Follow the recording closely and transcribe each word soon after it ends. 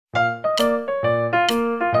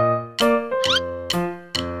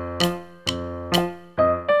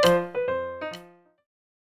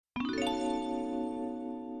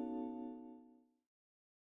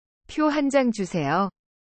표 한 장 주세요.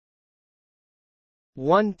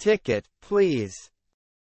 One ticket, please.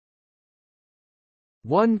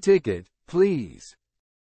 One ticket, please.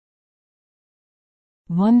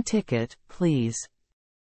 One ticket, please.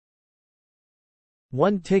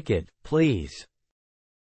 One ticket, please.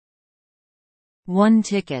 One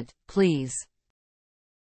ticket, please.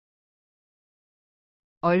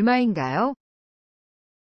 얼마인가요?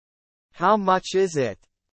 How much is it?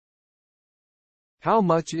 How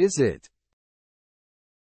much is it?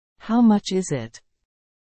 How much is it?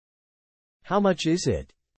 How much is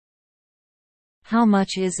it? How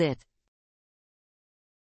much is it?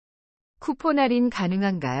 쿠폰 할인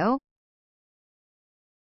가능한가요?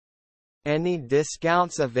 Any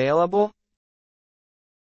discounts available?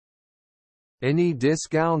 Any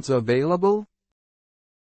discounts available?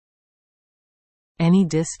 Any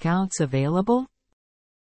discounts available?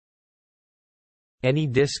 Any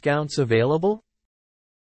discounts available?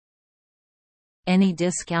 Any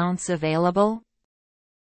discounts available?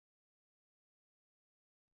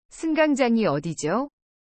 승강장이 어디죠?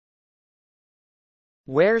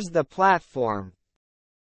 Where's the platform?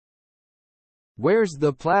 Where's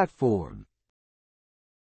the platform?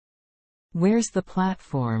 Where's the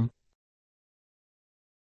platform?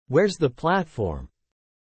 Where's the platform?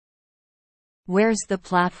 Where's the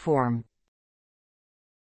platform?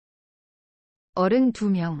 어른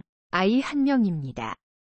 2명, 아이 1명입니다.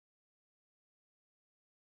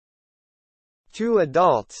 Two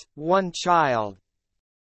adults, one child.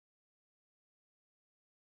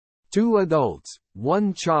 Two adults,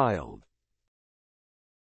 one child.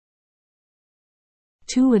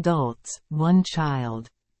 Two adults, one child.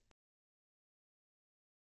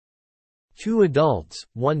 Two adults,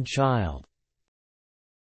 one child.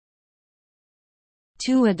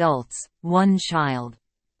 Two adults, one child.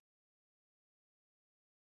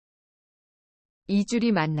 이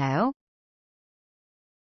줄이 맞나요?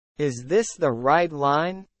 Is this the right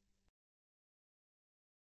line?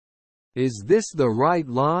 Is this the right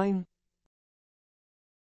line?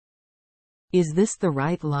 Is this the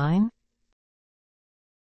right line?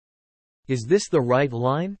 Is this the right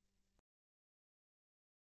line?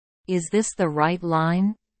 Is this the right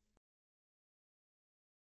line?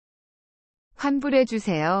 환불해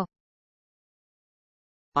주세요.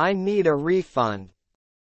 I need a refund.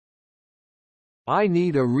 I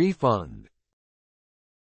need a refund.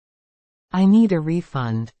 I need a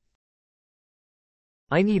refund.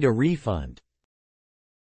 I need a refund.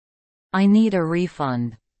 I need a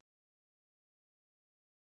refund.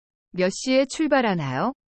 몇 시에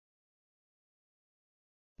출발하나요?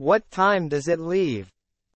 What time does it leave?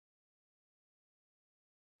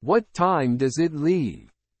 What time does it leave?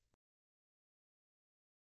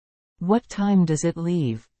 What time does it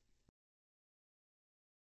leave?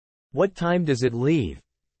 What time does it leave?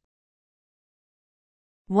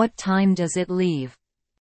 What time does it leave?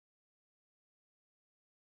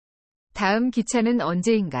 다음 기차는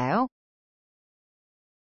언제인가요?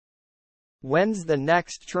 When's the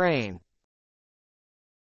next train?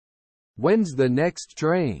 When's the next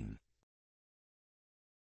train?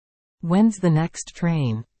 When's the next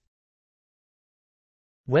train?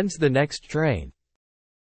 When's the next train?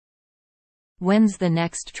 When's the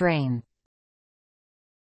next train?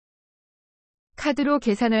 카드로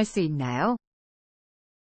계산할 수 있나요?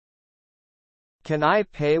 Can I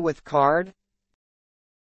pay with card?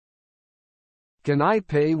 Can I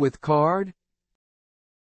pay with card?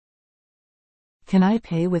 Can I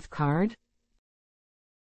pay with card?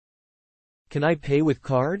 Can I pay with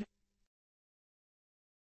card?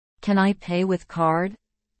 Can I pay with card?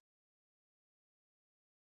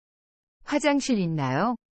 화장실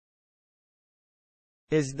있나요?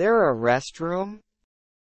 Is there a restroom?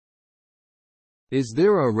 Is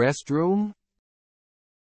there a restroom?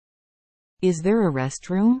 Is there a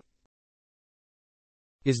restroom?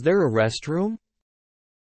 Is there a restroom?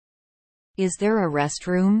 Is there a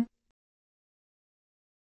restroom?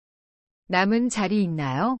 남은 자리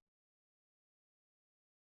있나요?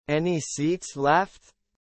 Any seats left?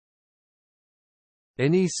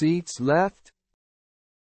 Any seats left?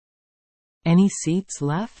 Any seats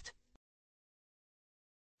left?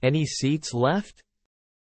 Any seats left?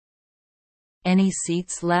 Any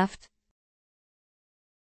seats left?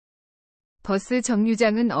 버스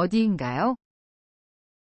정류장은 어디인가요?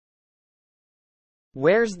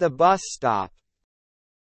 Where's the bus stop?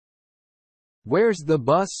 Where's the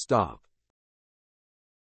bus stop?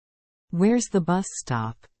 Where's the bus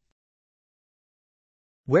stop?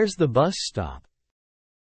 Where's the bus stop?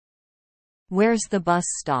 Where's the bus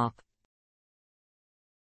stop?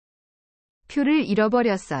 표를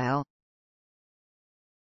잃어버렸어요.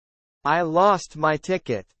 I lost my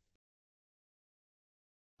ticket.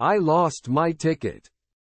 I lost my ticket.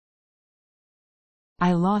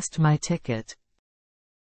 I lost my ticket.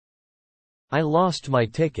 I lost my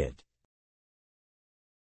ticket.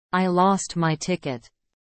 I lost my ticket.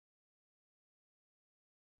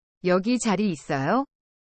 여기 자리 있어요?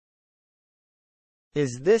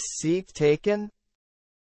 Is this seat taken?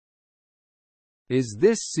 Is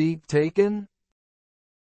this seat taken?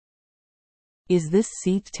 Is this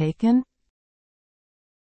seat taken?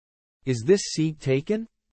 Is this seat taken?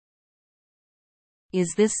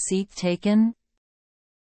 Is this seat taken?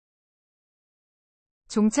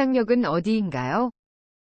 종착역은 어디인가요?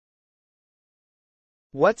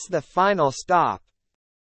 What's the final stop?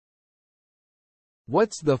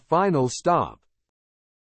 What's the final stop?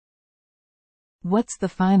 What's the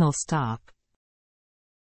final stop?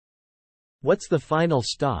 What's the final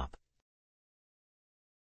stop?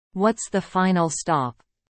 What's the final stop?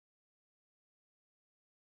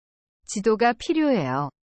 지도가 필요해요.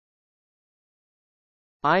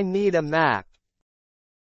 I need a map.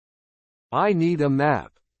 I need a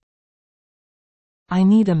map. I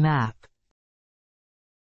need a map.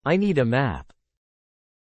 I need a map.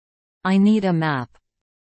 I need a map.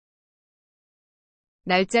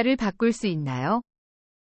 날짜를 바꿀 수 있나요?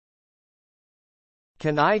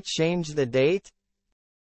 Can I change the date?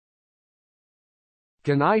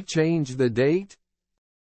 Can I change the date?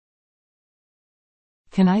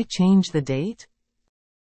 Can I change the date?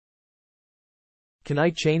 Can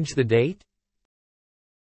I change the date?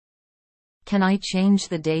 Can I change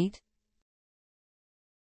the date?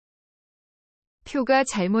 표가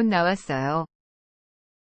잘못 나왔어요.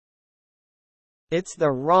 It's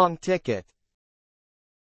the wrong ticket.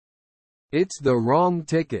 It's the wrong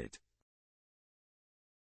ticket.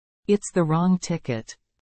 It's the wrong ticket.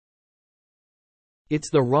 It's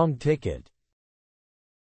the wrong ticket.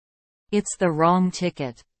 It's the wrong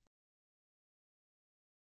ticket.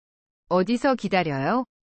 어디서 기다려요?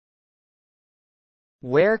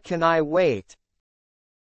 Where can I wait?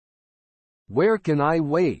 Where can I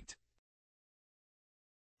wait?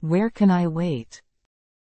 Where can I wait?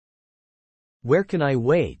 Where can I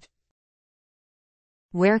wait?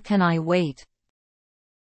 Where can I wait?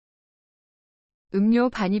 음료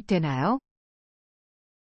반입되나요?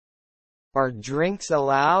 Are drinks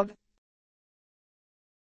allowed?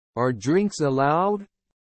 Are drinks allowed?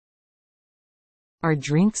 Are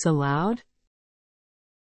drinks allowed?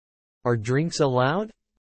 Are drinks allowed?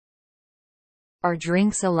 Are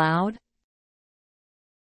drinks allowed?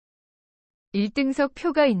 1등석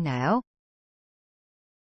표가 있나요?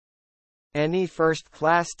 Any first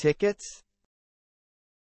class tickets?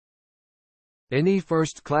 Any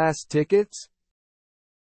first class tickets?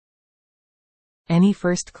 Any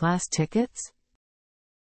first class tickets?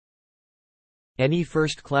 Any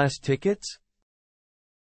first class tickets?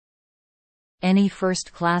 Any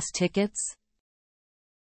first class tickets?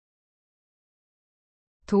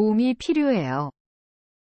 도움이 필요해요.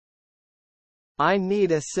 I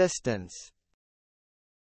need assistance.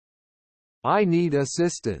 I need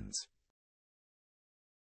assistance.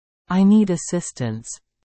 I need assistance.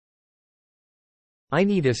 I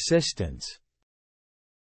need assistance.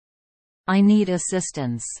 I need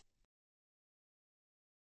assistance.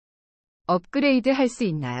 업그레이드 할 수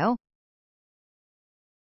있나요?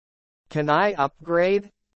 Can I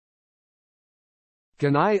upgrade?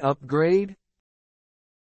 Can I upgrade?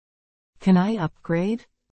 Can I upgrade?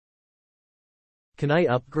 Can I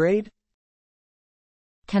upgrade?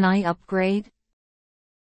 Can I upgrade?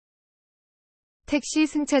 택시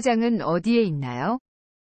승차장은 어디에 있나요?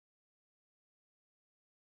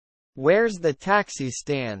 Where's the taxi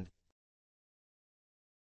stand?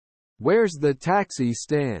 Where's the taxi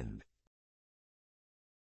stand?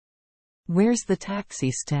 Where's the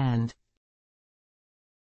taxi stand?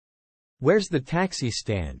 Where's the taxi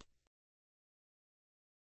stand?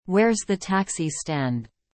 Where's the taxi stand?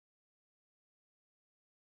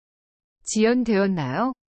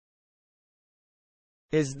 지연되었나요?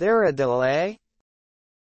 Is there a delay?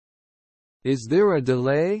 Is there a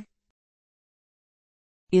delay?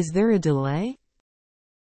 Is there a delay?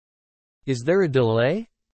 Is there a delay?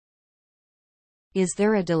 Is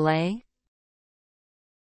there a delay?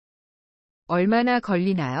 얼마나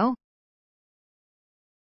걸리나요?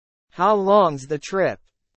 How long's the trip?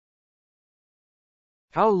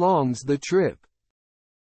 How long's the trip?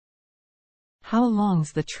 How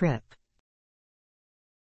long's the trip?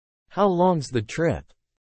 How long's the trip?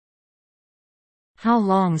 How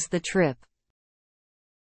long's the trip?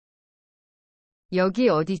 여기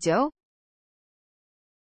어디죠?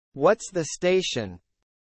 What's the station?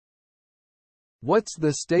 What's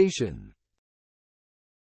the station?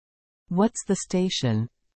 What's the station?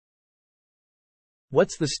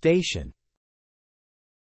 What's the station?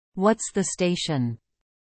 What's the station?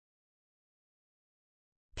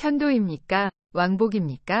 편도입니까?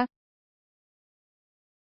 왕복입니까?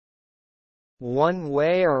 One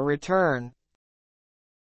way or return?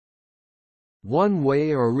 One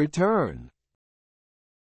way or return?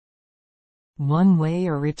 One way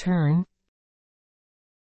or return?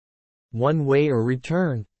 One way or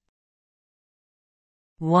return?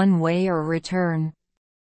 One way or return?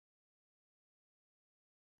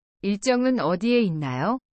 일정은 어디에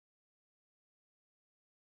있나요?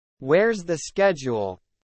 Where's the schedule?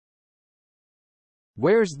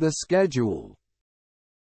 Where's the schedule?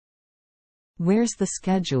 Where's the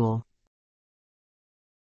schedule?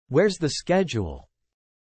 Where's the schedule?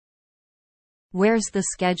 Where's the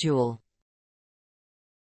schedule?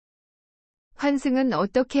 환승은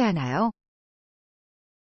어떻게 하나요?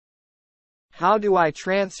 How do I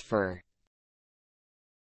transfer?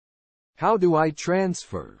 How do I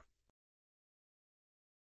transfer?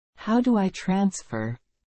 How do I transfer?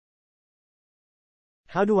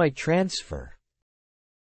 How do I transfer?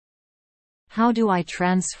 How do I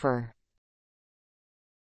transfer?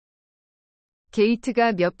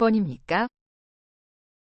 게이트가 몇 번입니까?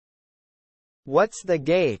 What's the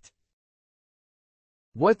gate?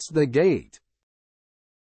 What's the gate?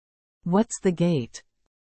 What's the gate?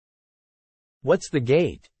 What's the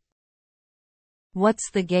gate?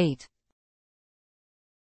 What's the gate?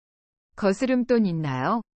 거스름돈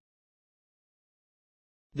있나요?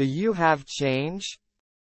 Do you have change?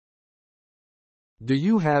 Do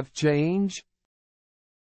you have change?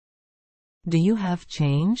 Do you have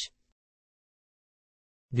change?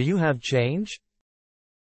 Do you have change?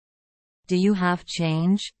 Do you have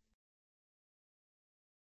change?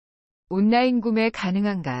 온라인 구매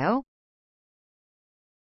가능한가요?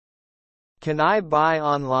 Can I buy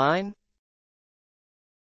online?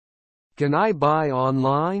 Can I buy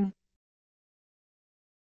online?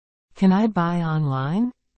 Can I buy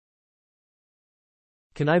online?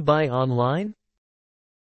 Can I buy online?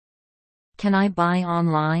 Can I buy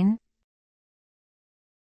online?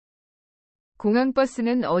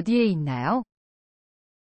 공항버스는 어디에 있나요?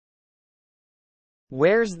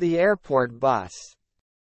 Where's the airport bus?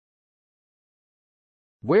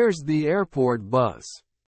 Where's the airport bus?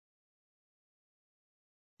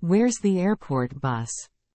 Where's the airport bus?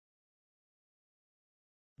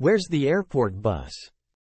 Where's the airport bus?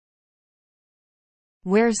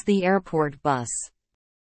 Where's the airport bus?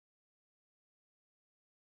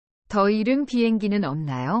 더 이른 비행기는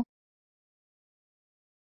없나요?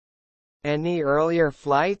 Any earlier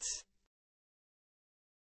flights?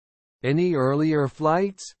 Any earlier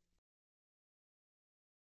flights?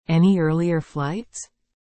 Any earlier flights?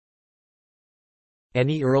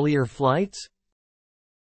 Any earlier flights?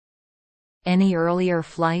 Any earlier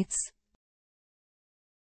flights?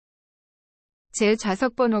 제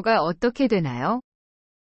좌석 번호가 어떻게 되나요?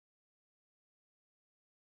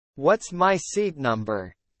 What's my seat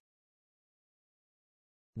number?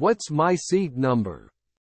 What's my seat number?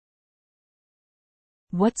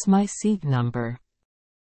 What's my seat number?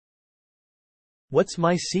 What's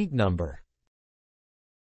my seat number?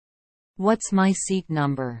 What's my seat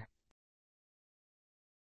number?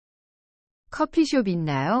 커피숍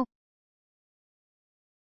있나요?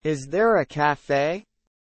 Is there a cafe?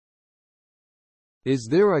 Is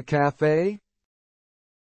there a cafe?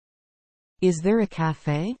 Is there a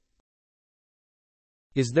cafe?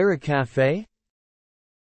 Is there a cafe?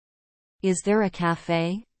 Is there a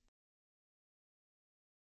cafe?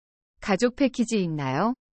 가족 패키지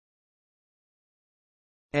있나요?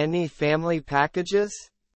 Any family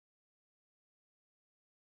packages?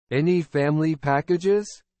 Any family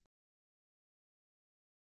packages?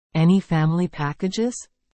 Any family packages?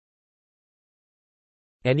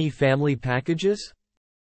 Any family packages?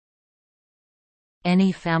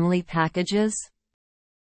 Any family packages?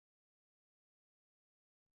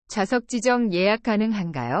 좌석 지정 예약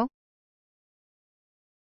가능한가요?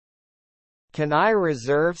 Can I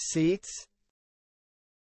reserve seats?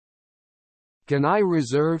 Can I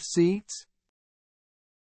reserve seats?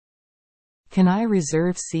 Can I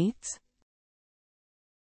reserve seats?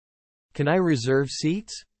 Can I reserve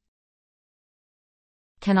seats?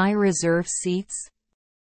 Can I reserve seats?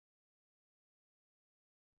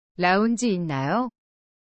 라운지 있나요?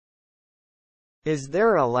 Is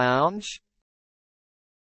there a lounge?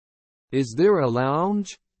 Is there a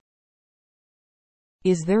lounge?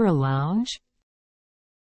 Is there a lounge?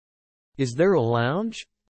 Is there a lounge?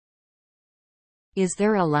 Is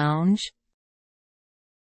there a lounge?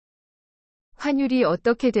 환율이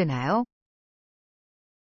어떻게 되나요?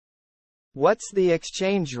 What's the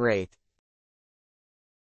exchange rate?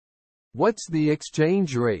 What's the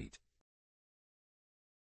exchange rate?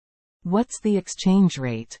 What's the exchange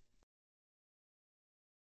rate?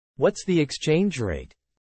 What's the exchange rate?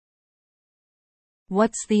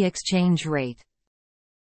 What's the exchange rate?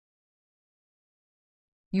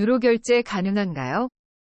 유로 결제 가능한가요?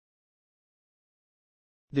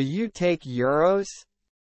 Do you take euros?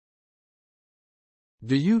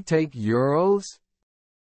 Do you take euros?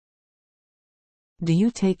 Do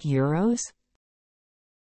you take euros?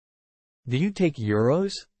 Do you take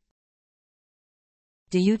euros?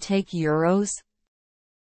 Do you take euros?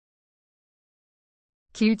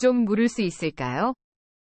 길 좀 물을 수 있을까요?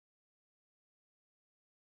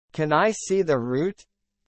 Can I see the route?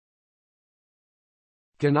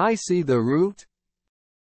 Can I see the route?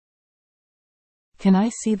 Can I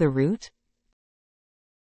see the route?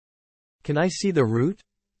 Can I see the route?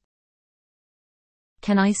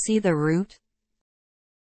 Can I see the route?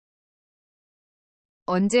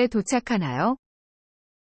 언제 도착하나요?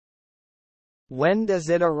 When does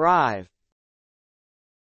it arrive?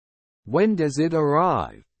 When does it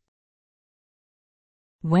arrive?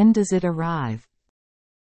 When does it arrive?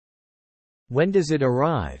 When does it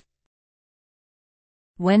arrive?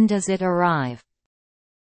 When does it arrive?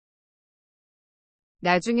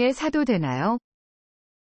 나중에 사도 되나요?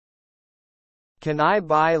 Can I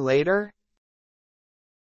buy later?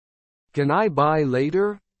 Can I buy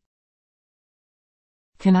later?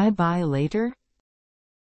 Can I buy later?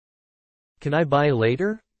 Can I buy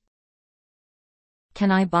later?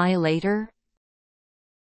 Can I buy later?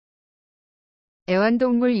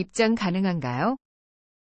 애완동물 입장 가능한가요?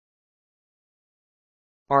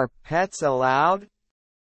 Are pets allowed?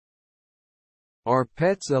 Are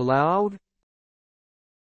pets allowed?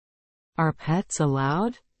 Are pets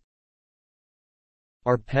allowed?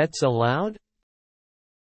 Are pets allowed?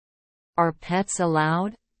 Are pets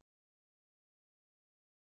allowed?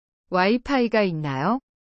 와이파이가 있나요?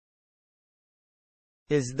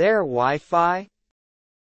 Is there Wi-Fi?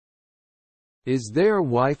 Is there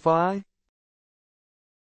Wi-Fi?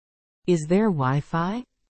 Is there Wi-Fi?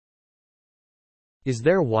 Is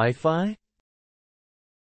there Wi-Fi?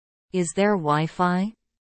 Is there Wi-Fi?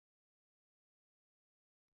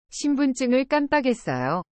 신분증을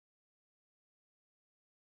깜빡했어요.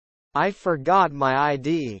 I forgot my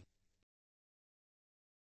ID.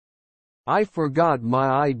 I forgot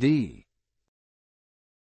my ID.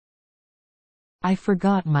 I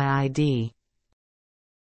forgot my ID.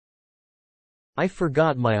 I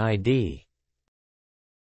forgot my ID.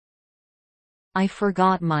 I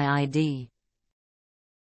forgot my ID.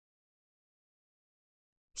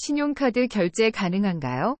 신용카드 결제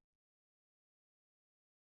가능한가요?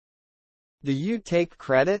 Do you take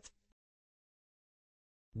credit?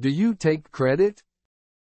 Do you take credit?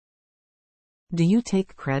 Do you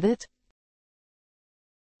take credit?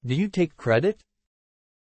 Do you take credit?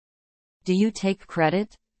 Do you take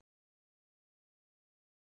credit?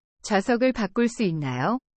 좌석을 바꿀 수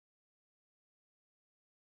있나요?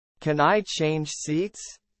 Can I change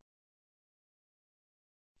seats?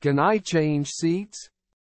 Can I change seats?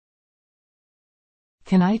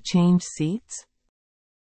 Can I change seats?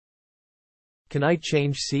 Can I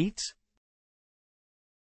change seats?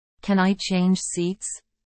 Can I change seats?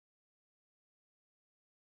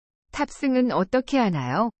 탑승은 어떻게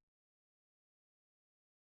하나요?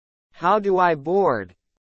 How do I board?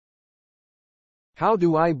 How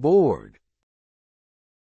do I board?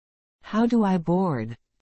 How do I board?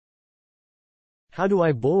 How do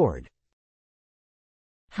I board?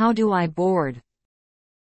 How do I board?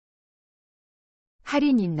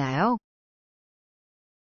 할인 있나요?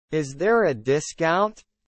 Is there a discount?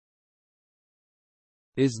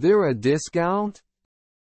 Is there a discount?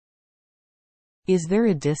 Is there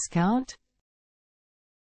a discount?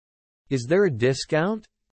 Is there a discount?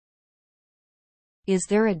 Is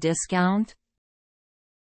there a discount?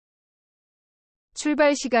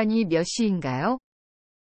 출발 시간이 몇 시인가요?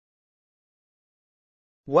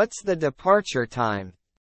 What's the departure time?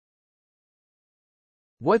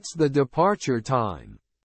 What's the departure time?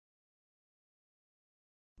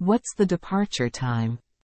 What's the departure time?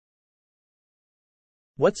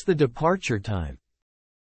 What's the departure time?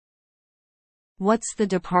 What's the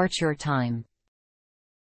departure time?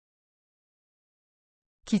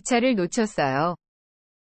 기차를 놓쳤어요.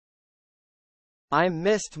 I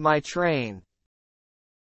missed my train.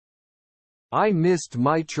 I missed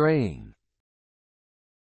my train.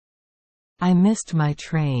 I missed my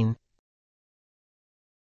train.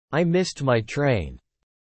 I missed my train.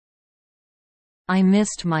 I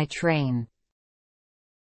missed my train.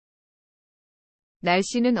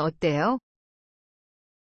 날씨는 어때요?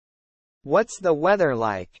 What's the weather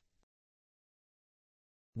like?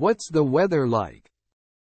 What's the weather like?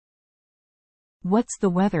 What's the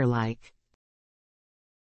weather like?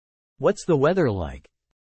 What's the weather like?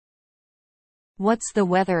 What's the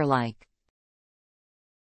weather like?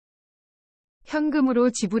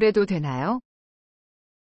 현금으로 지불해도 되나요?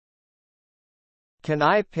 Can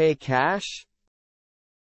I pay cash?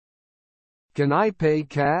 Can I pay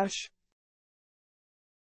cash?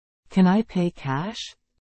 Can I pay cash?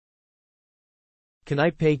 Can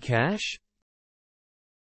I pay cash?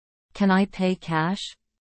 Can I pay cash?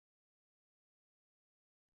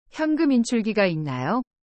 현금 인출기가 있나요?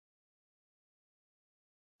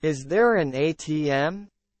 Is there an ATM?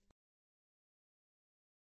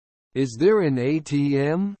 Is there an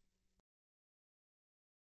ATM?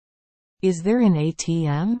 Is there an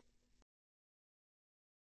ATM?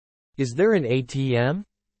 Is there an ATM?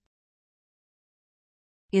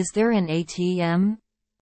 Is there an ATM?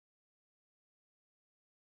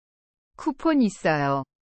 쿠폰 있어요.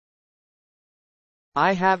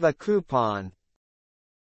 I have a coupon.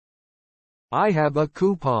 I have a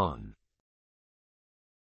coupon.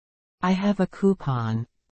 I have a coupon.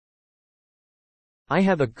 I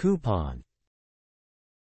have a coupon.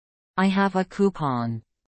 I have a coupon.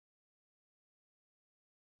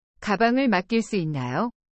 가방을 맡길 수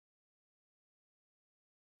있나요?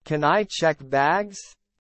 Can I check bags?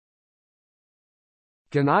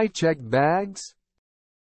 Can I check bags?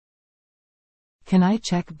 Can I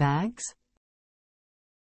check bags?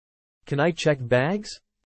 Can I check bags?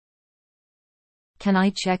 Can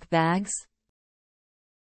I check bags?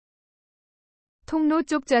 통로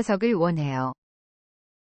쪽 좌석을 원해요.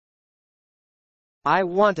 I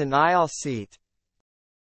want an aisle seat.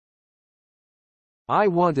 I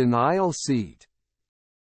want an aisle seat.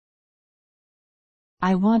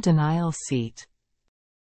 I want an aisle seat.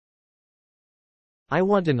 I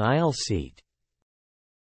want an aisle seat.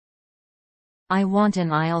 I want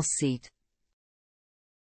an aisle seat.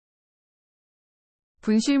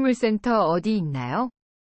 분실물센터 어디 있나요?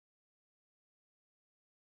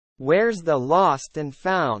 Where's the lost and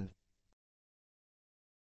found?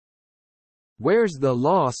 Where's the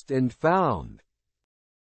lost and found?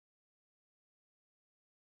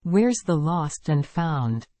 Where's the lost and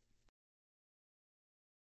found?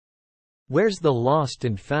 Where's the lost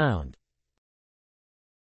and found?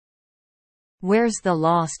 Where's the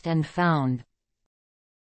lost and found?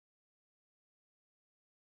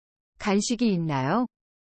 간식이 있나요?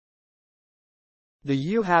 Do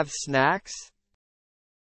you have snacks?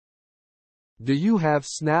 Do you have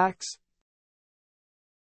snacks?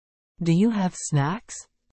 Do you have snacks?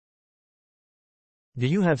 Do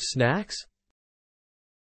you have snacks?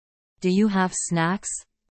 Do you have snacks?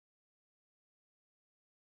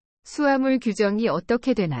 수화물 규정이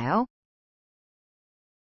어떻게 되나요?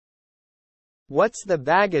 What's the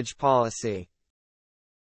baggage policy?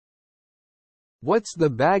 What's the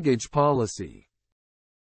baggage policy?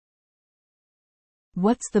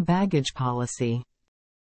 What's the baggage policy?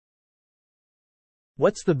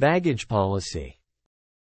 What's the baggage policy?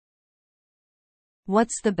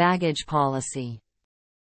 What's the baggage policy?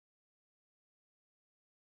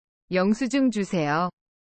 영수증 주세요.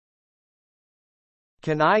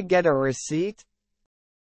 Can I get a receipt?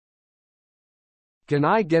 Can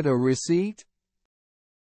I get a receipt?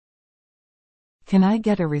 Can I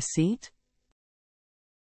get a receipt?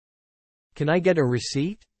 Can I get a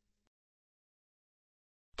receipt?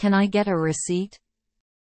 Can I get a receipt?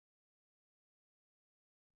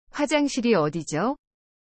 화장실이 어디죠?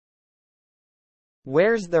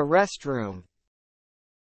 Where's the restroom?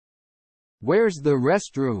 Where's the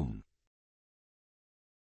restroom?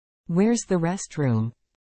 Where's the restroom?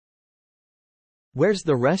 Where's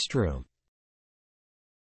the restroom?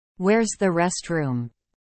 Where's the restroom?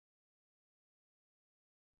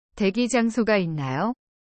 대기 장소가 있나요?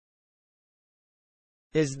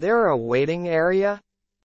 Is there a waiting area?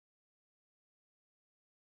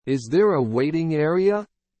 Is there a waiting area?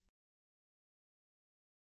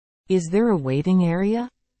 Is there a waiting area?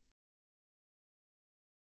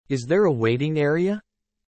 Is there a waiting area?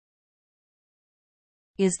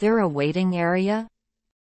 Is there a waiting area?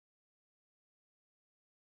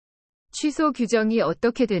 취소 규정이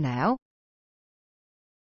어떻게 되나요?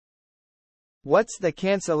 What's the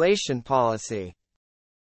cancellation policy?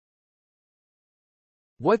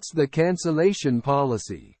 What's the cancellation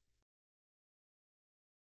policy?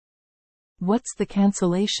 What's the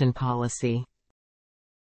cancellation policy?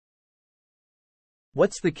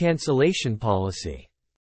 What's the cancellation policy?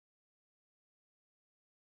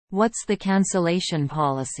 What's the cancellation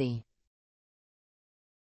policy?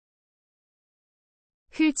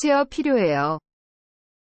 휠체어 필요해요.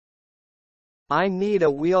 I need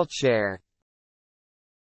a wheelchair.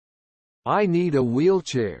 I need a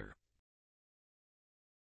wheelchair.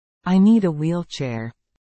 I need a wheelchair.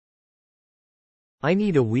 I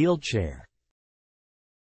need a wheelchair.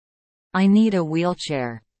 I need a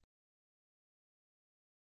wheelchair.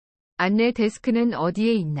 안내 데스크는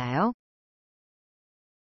어디에 있나요?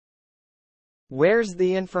 Where's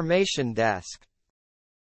the information desk?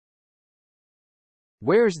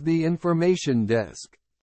 Where's the information desk?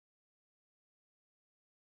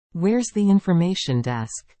 Where's the information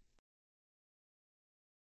desk?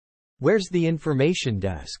 Where's the information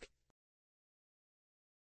desk?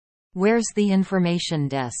 Where's the information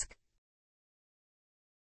desk?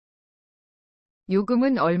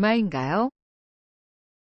 요금은 얼마인가요?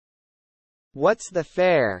 What's the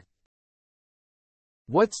fare?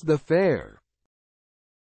 What's the fare?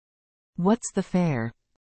 What's the fare?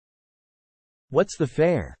 What's the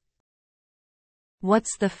fare?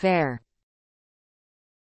 What's the fare?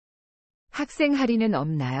 학생 할인은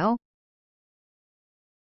없나요?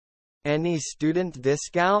 Any student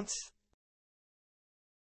discounts?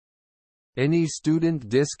 Any student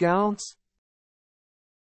discounts?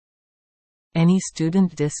 Any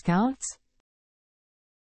student discounts?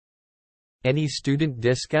 Any student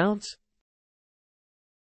discounts?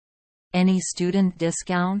 Any student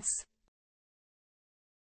discounts?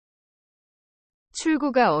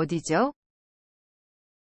 출구가 어디죠?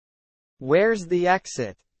 Where's the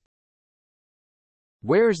exit?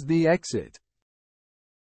 Where's the exit?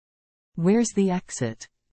 Where's the exit?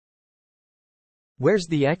 Where's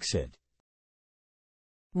the exit?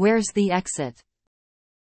 Where's the exit?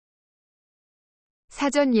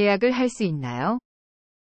 사전 예약을 할 수 있나요?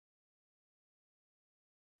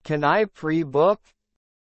 Can I pre-book?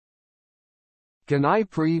 Can I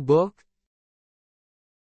pre-book?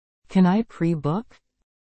 Can I pre-book?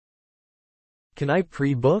 Can I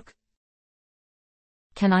pre-book?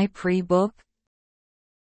 Can I pre-book?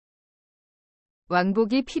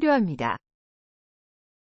 왕복이 필요합니다.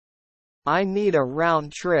 I need a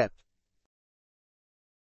round trip.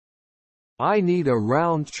 I need a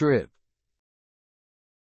round trip.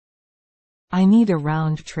 I need a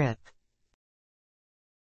round trip.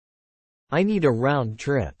 I need a round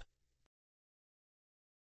trip.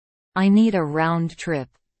 I need a round trip.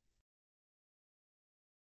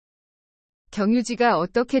 경유지가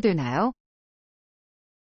어떻게 되나요?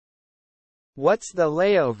 What's the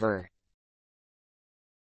layover?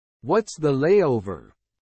 What's the layover?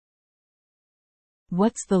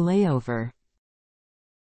 What's the layover?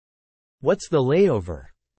 What's the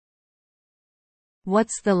layover?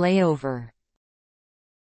 What's the layover?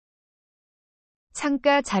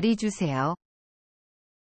 창가 자리 주세요.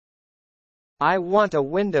 I want a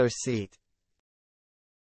window seat.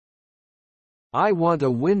 I want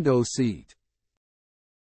a window seat.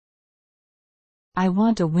 I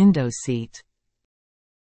want a window seat.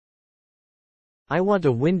 I want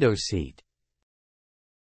a window seat.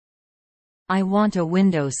 I want a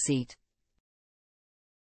window seat.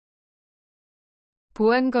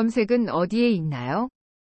 보안 검색은 어디에 있나요?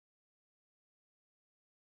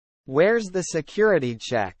 Where's the security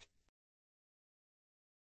check?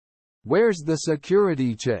 Where's the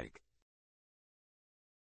security check?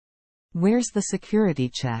 Where's the security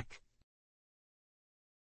check?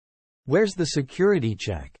 Where's the security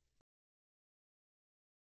check?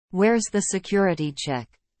 Where's the security check?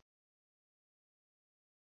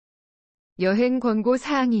 여행 권고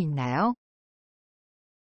사항이 있나요?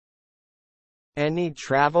 Any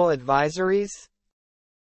travel advisories?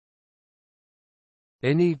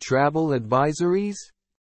 Any travel advisories?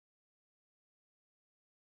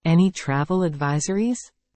 Any travel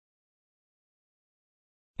advisories?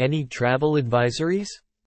 Any travel advisories?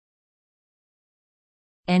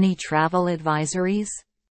 Any travel advisories?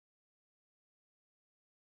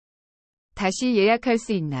 다시 예약할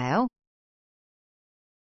수 있나요?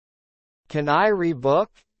 Can I rebook?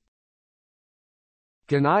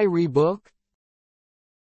 Can I rebook?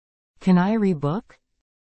 Can I rebook?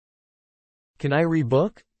 Can I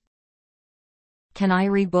rebook? Can I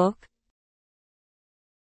rebook?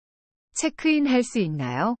 체크인 할 수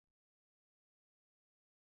있나요?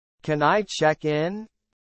 Can I check in?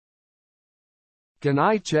 Can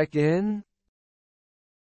I check in?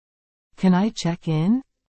 Can I check in?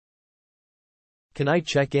 Can I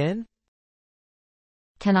check in?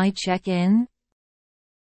 Can I check in?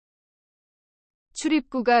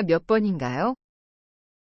 출입구가 몇 번인가요?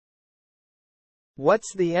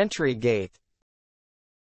 What's the entry gate?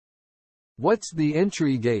 What's the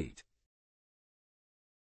entry gate?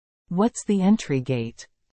 What's the entry gate?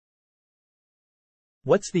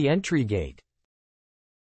 What's the entry gate?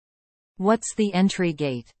 What's the entry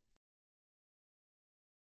gate?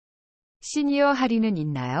 시니어 할인은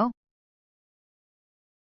있나요?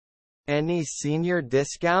 Any senior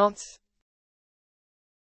discounts?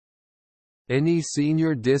 Any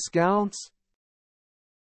senior discounts?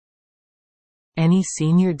 Any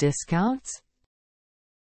senior discounts?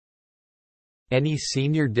 Any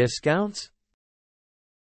senior discounts?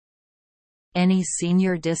 Any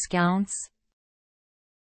senior discounts?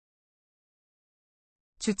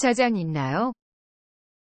 주차장 있나요?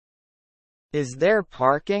 Is there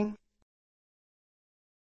parking?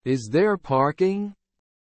 Is there parking?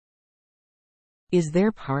 Is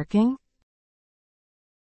there parking?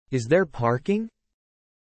 Is there parking?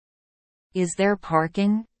 Is there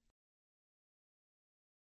parking?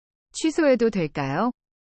 취소해도 될까요?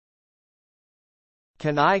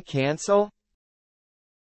 Can I cancel?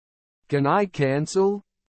 Can I cancel?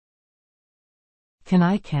 Can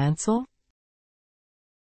I cancel?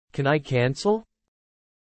 Can I cancel?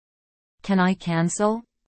 Can I cancel?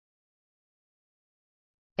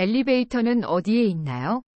 엘리베이터는 어디에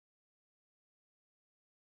있나요?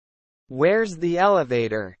 Where's the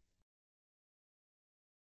elevator?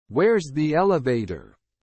 Where's the elevator?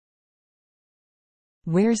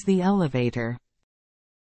 Where's the elevator?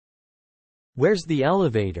 Where's the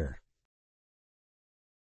elevator?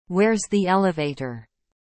 Where's the elevator?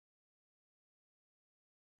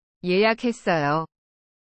 예약했어요.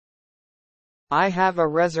 I have a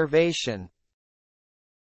reservation.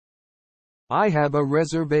 I have a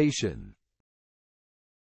reservation.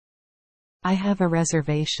 I have a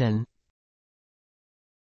reservation.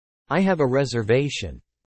 I have a reservation.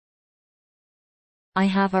 I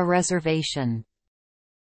have a reservation.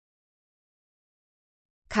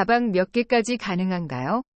 가방 몇 개까지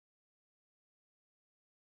가능한가요?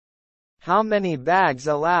 How many bags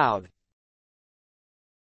allowed?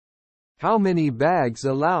 How many bags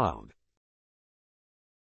allowed?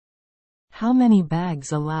 How many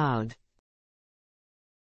bags allowed?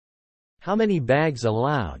 How many bags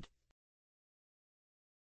allowed?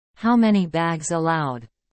 How many bags allowed?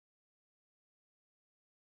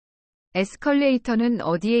 에스컬레이터는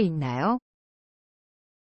어디에 있나요?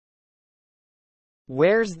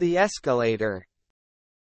 Where's the escalator?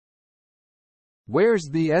 Where's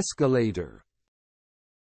the escalator?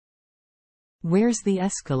 Where's the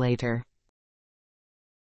escalator?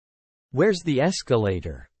 Where's the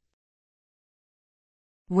escalator?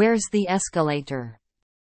 Where's the escalator?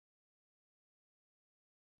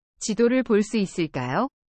 지도를 볼 수 있을까요?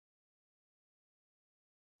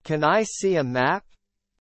 Can I see a map?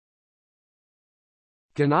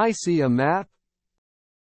 Can I see a map?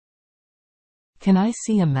 Can I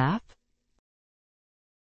see a map?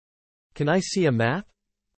 Can I see a map?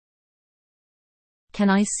 Can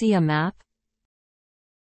I see a map?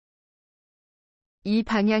 이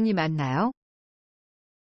방향이 맞나요?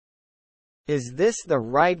 Is this the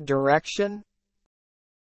right direction?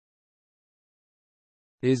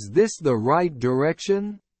 Is this the right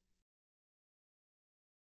direction?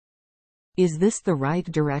 Is this the right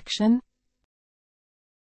direction?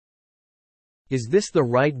 Is this the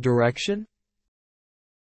right direction?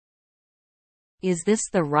 Is this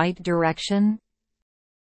the right direction?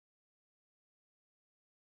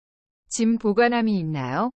 짐 보관함이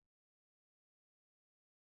있나요?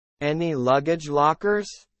 Any luggage lockers?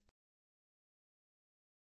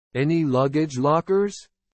 Any luggage lockers?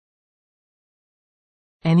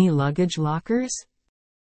 Any luggage lockers?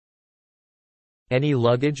 Any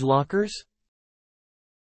luggage lockers?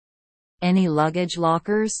 Any luggage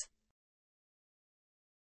lockers?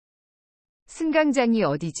 승강장이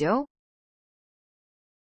어디죠?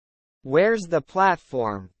 Where's the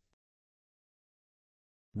platform?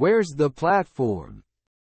 Where's the platform?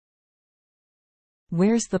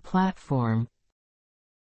 Where's the platform?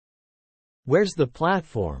 Where's the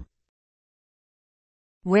platform?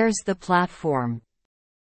 Where's the platform?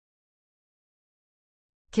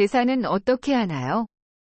 계산은 어떻게 하나요?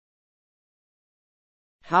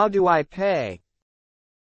 How do I pay?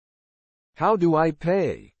 How do I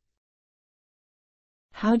pay?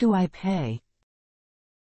 How do I pay?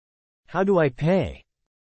 How do I pay?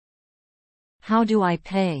 How do I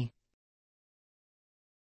pay?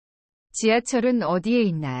 지하철은 어디에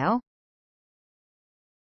있나요?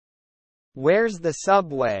 Where's the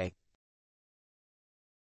subway?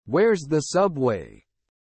 Where's the subway?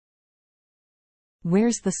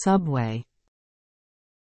 Where's the subway?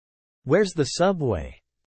 Where's the subway?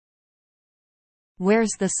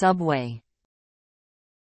 Where's the subway?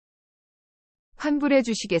 환불해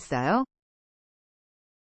주시겠어요?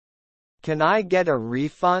 Can I get a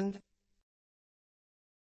refund?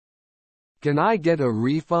 Can I get a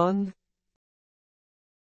refund?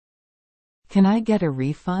 Can I get a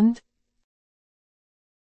refund?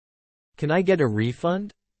 Can I get a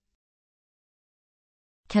refund?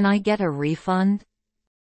 Can I get a refund?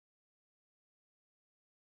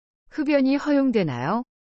 흡연이 허용되나요?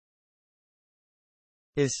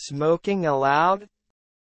 Is smoking allowed?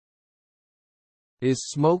 Is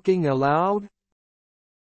smoking allowed?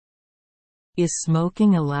 Is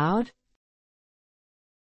smoking allowed?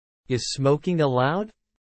 Is smoking allowed?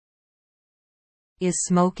 Is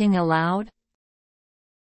smoking allowed?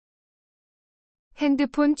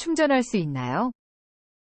 핸드폰 충전할 수 있나요?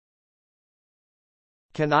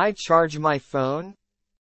 Can I charge my phone?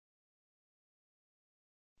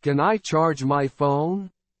 Can I charge my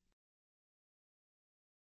phone?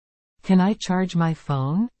 Can I charge my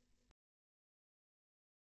phone?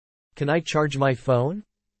 Can I charge my phone?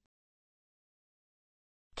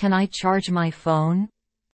 Can I charge my phone?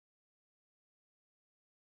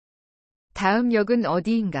 다음 역은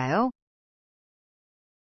어디인가요?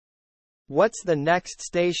 What's the next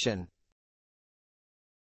station?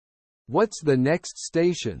 What's the next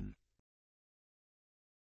station?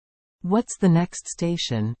 What's the next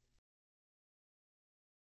station?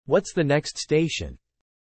 What's the next station?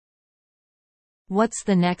 What's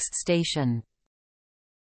the next station?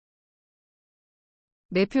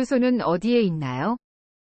 매표소는 어디에 있나요?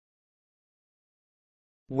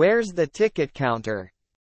 Where's the ticket counter?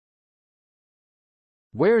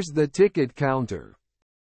 Where's the ticket counter?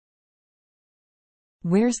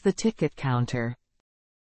 Where's the ticket counter?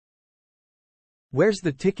 Where's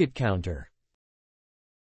the ticket counter?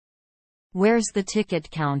 Where's the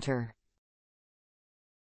ticket counter?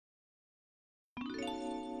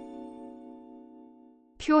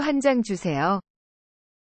 표 한 장 주세요.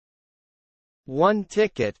 One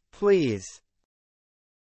ticket, please.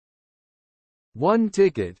 One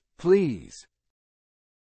ticket, please.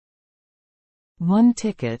 One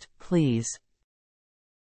ticket, please.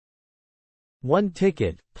 One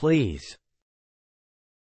ticket, please.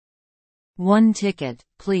 One ticket,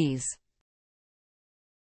 please.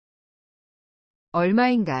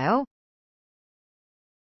 얼마인가요?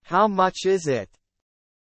 How much is it?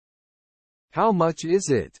 How much is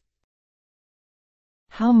it?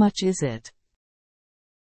 How much is it?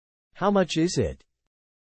 How much is it?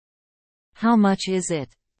 How much is it?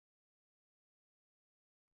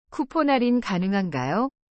 쿠폰 할인 가능한가요?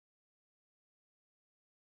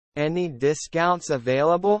 Any discounts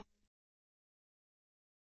available?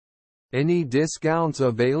 Any discounts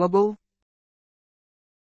available?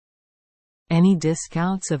 Any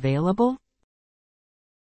discounts available?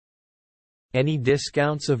 Any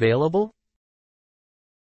discounts available?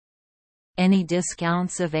 Any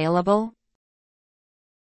discounts available?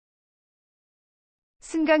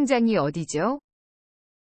 승강장이 어디죠?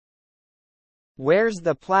 Where's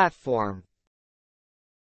the platform?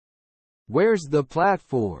 Where's the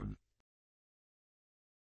platform?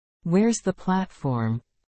 Where's the platform?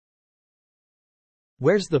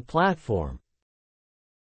 Where's the platform?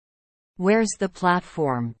 Where's the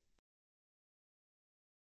platform?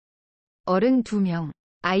 어른 2명,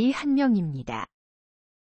 아이 1명입니다.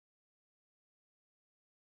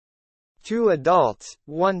 Two adults,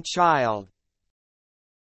 one child.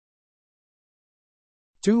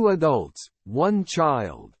 Two adults, one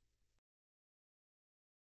child.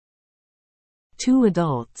 Two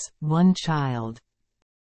adults, one child.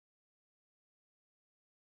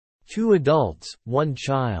 Two adults, one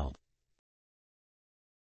child.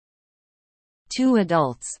 Two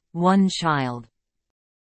adults, one child.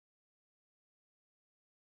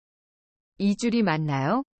 이 줄이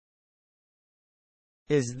맞나요?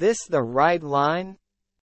 Is this the right line?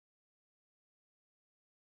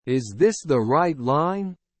 Is this the right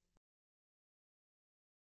line?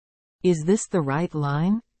 Is this the right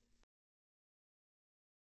line?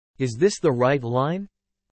 Is this the right line?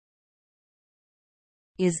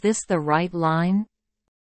 Is this the right line?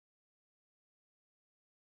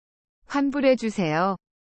 환불해 주세요.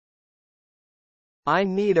 I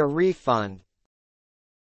need a refund.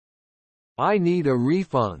 I need a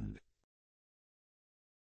refund.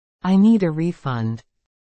 I need a refund.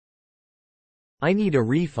 I need a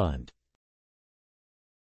refund.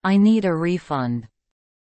 I need a refund.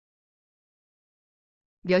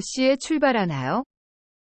 몇 시에 출발하나요?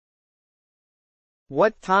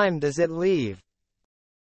 What time does it leave?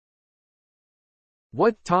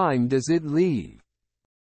 What time does it leave?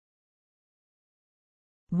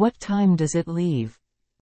 What time does it leave?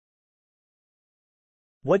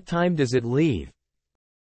 What time does it leave?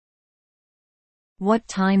 What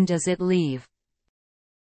time does it leave?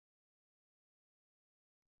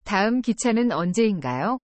 다음 기차는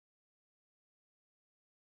언제인가요?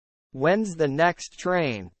 When's the next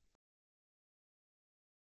train?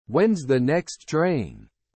 When's the next train?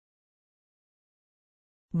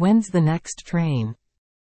 When's the next train?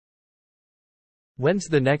 When's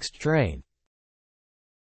the next train?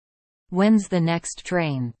 When's the next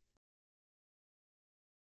train?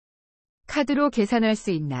 카드로 계산할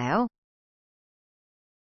수 있나요?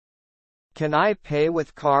 Can I pay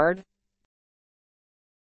with card?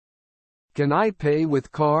 Can I pay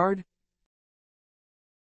with card?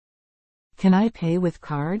 Can I pay with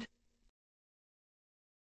card?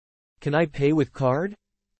 Can I pay with card?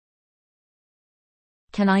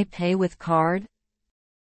 Can I pay with card?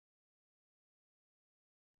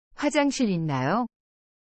 화장실 있나요?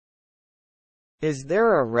 Is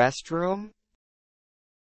there a restroom?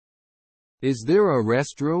 Is there a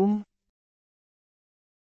restroom?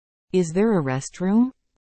 Is there a restroom?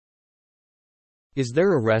 Is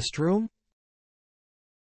there a restroom?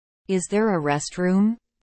 Is there a restroom?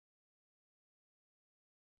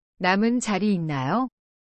 남은 자리 있나요?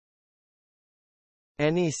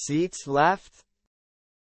 Any seats left?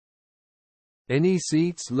 Any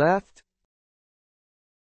seats left?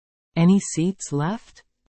 Any seats left?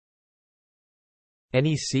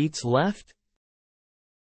 Any seats left?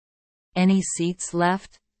 Any seats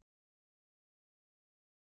left?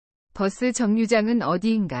 버스 정류장은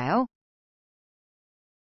어디인가요?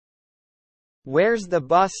 Where's the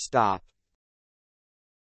bus stop?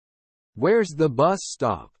 Where's the bus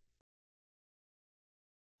stop?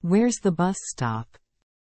 Where's the bus stop?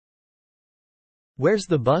 Where's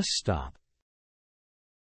the bus stop?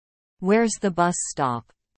 Where's the bus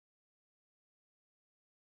stop?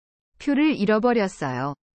 표를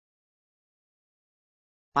잃어버렸어요.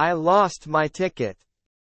 I lost my ticket.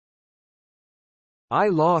 I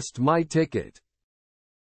lost my ticket.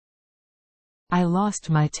 I lost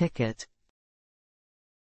my ticket.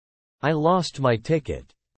 I lost my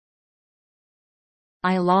ticket.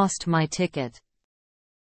 I lost my ticket.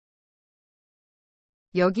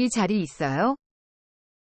 여기 자리 있어요?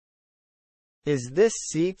 Is this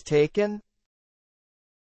seat taken?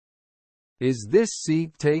 Is this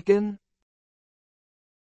seat taken?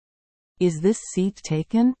 Is this seat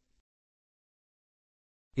taken?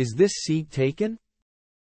 Is this seat taken?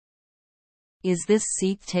 Is this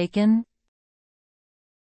seat taken?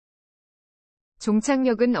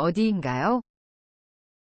 종착역은 어디인가요?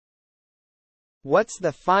 What's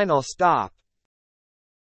the final stop?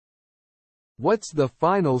 What's the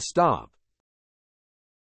final stop?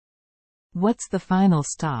 What's the final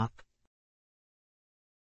stop?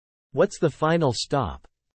 What's the final stop?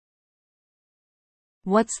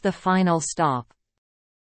 What's the final stop?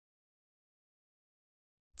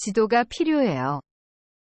 지도가 필요해요.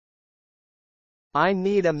 I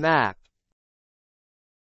need a map.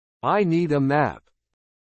 I need a map.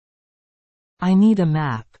 I need a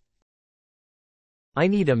map. I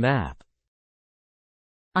need a map.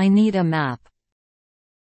 I need a map.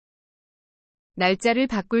 날짜를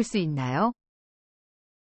바꿀 수 있나요?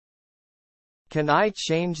 Can I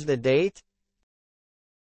change the date?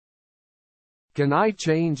 Can I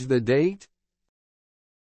change the date?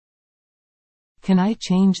 Can I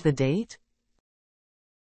change the date?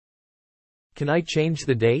 Can I change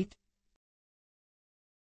the date?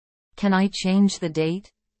 Can I change the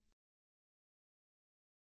date?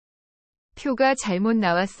 표가 잘못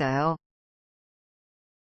나왔어요.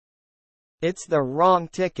 It's the wrong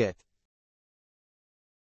ticket.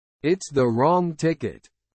 It's the wrong ticket.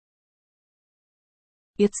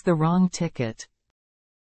 It's the wrong ticket.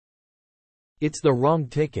 It's the wrong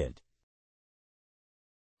ticket.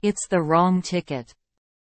 It's the wrong ticket.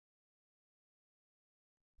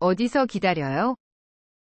 어디서 기다려요?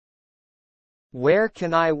 Where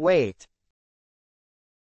can I wait?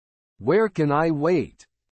 Where can I wait?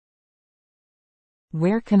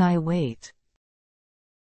 Where can I wait?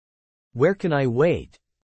 Where can I wait?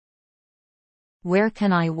 Where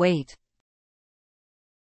can I wait?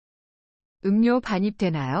 음료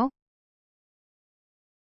반입되나요?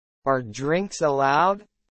 Are drinks allowed?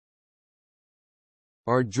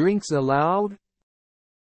 Are drinks allowed?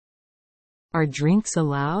 Are drinks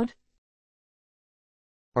allowed?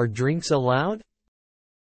 Are drinks allowed?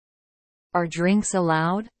 Are drinks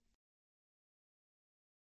allowed?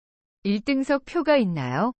 1등석 표가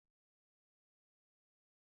있나요?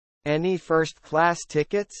 Any first class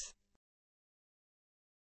tickets?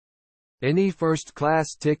 Any first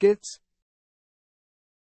class tickets?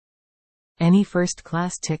 Any first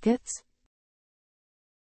class tickets?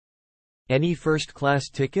 Any first class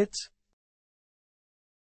tickets?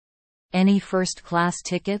 Any first class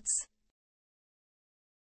tickets?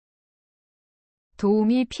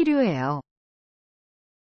 도움이 필요해요.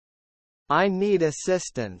 I need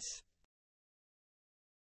assistance.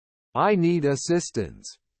 I need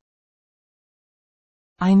assistance.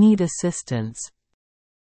 I need assistance.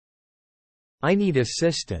 I need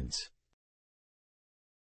assistance.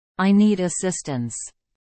 I need assistance.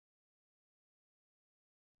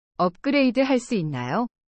 업그레이드 할 수 있나요?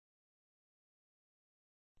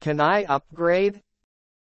 Can I upgrade?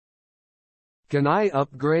 Can I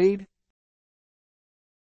upgrade?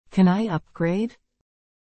 Can I upgrade?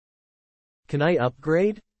 Can I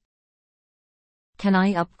upgrade? Can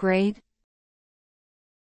I upgrade?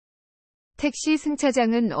 택시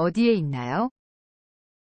승차장은 어디에 있나요?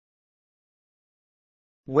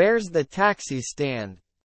 Where's the taxi stand?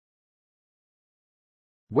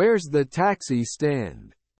 Where's the taxi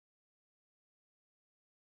stand?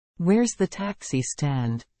 Where's the taxi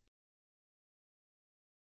stand?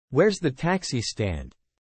 Where's the taxi stand?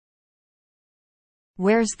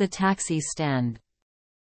 Where's the taxi stand?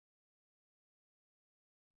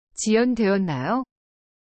 지연되었나요?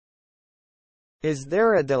 Is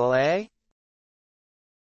there a delay?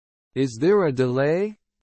 Is there a delay?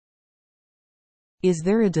 Is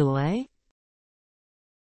there a delay?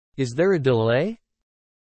 Is there a delay?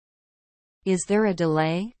 Is there a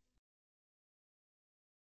delay?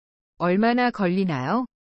 얼마나 걸리나요?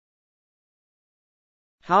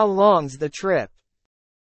 How long's the trip?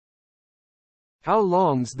 How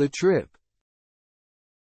long's the trip?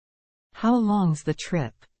 How long's the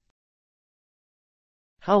trip?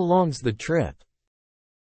 How long's the trip?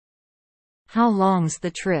 How long's the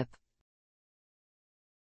trip?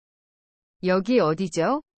 여기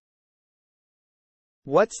어디죠?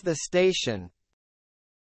 What's the station?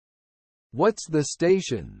 What's the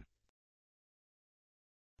station?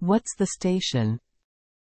 What's the station?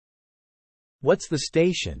 What's the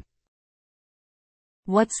station?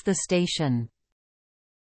 What's the station?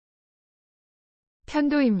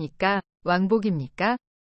 편도입니까? 왕복입니까?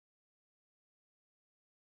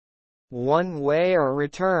 One way or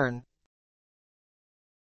return?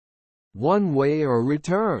 One way or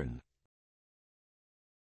return?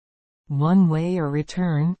 One way or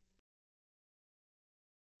return?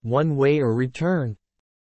 One way or return?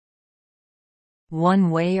 One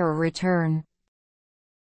way or return?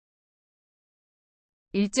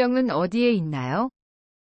 일정은 어디에 있나요?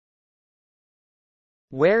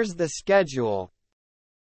 Where's the schedule?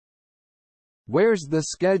 Where's the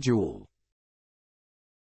schedule?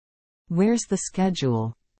 Where's the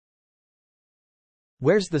schedule?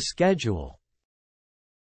 Where's the schedule?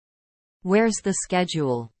 Where's the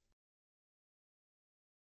schedule?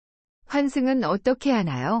 환승은 어떻게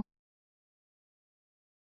하나요?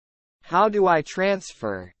 How do I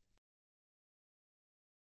transfer?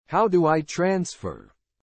 How do I transfer?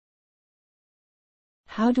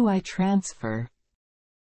 How do I transfer?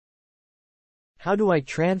 How do I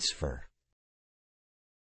transfer?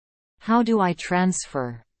 How do I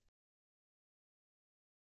transfer?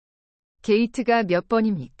 게이트가 몇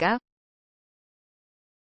번입니까?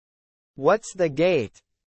 What's the gate?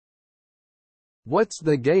 What's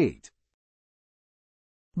the gate?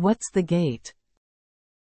 What's the gate?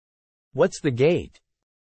 What's the gate?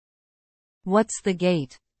 What's the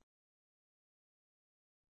gate?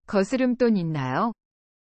 거스름돈 있나요?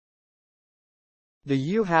 Do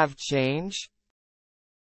you have change?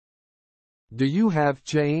 Do you have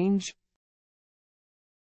change?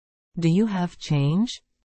 Do you have change?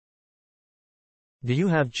 Do you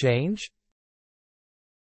have change?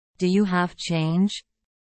 Do you have change?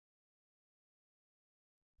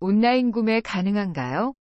 온라인 구매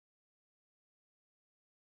가능한가요?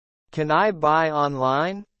 Can I buy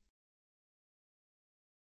online?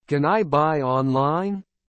 Can I buy online?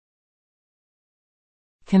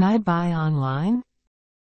 Can I buy online?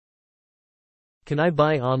 Can I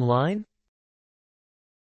buy online?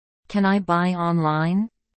 Can I buy online?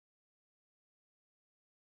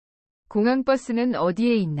 공항버스는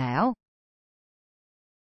어디에 있나요?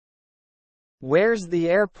 Where's the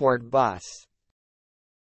airport bus?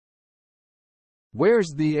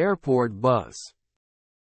 Where's the airport bus?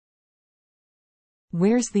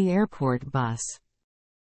 Where's the airport bus?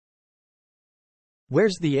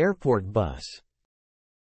 Where's the airport bus?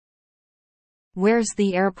 Where's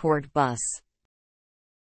the airport bus?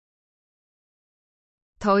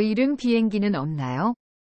 더 이른 비행기는 없나요?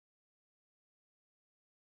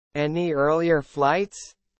 Any earlier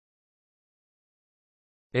flights?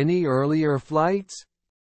 Any earlier flights?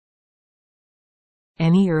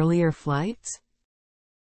 Any earlier flights?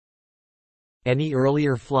 Any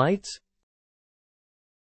earlier flights?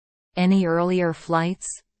 Any earlier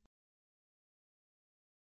flights?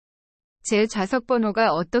 제 좌석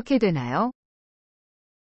번호가 어떻게 되나요?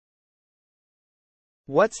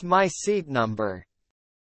 What's my seat number?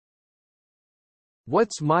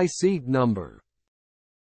 What's my seat number?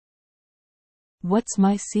 What's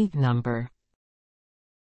my seat number?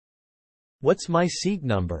 What's my seat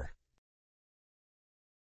number?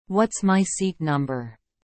 What's my seat number?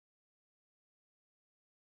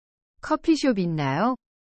 커피숍 있나요?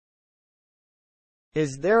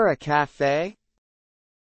 Is there a cafe?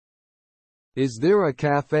 Is there a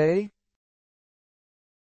cafe?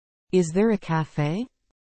 Is there a cafe?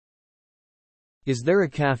 Is there a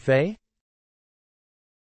cafe?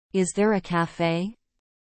 Is there a cafe?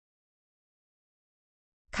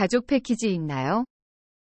 가족 패키지 있나요?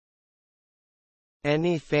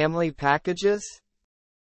 Any family packages?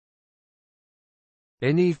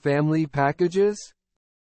 Any family packages?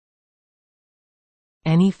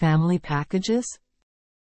 Any family packages?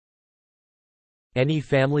 Any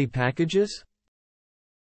family packages?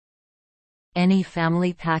 Any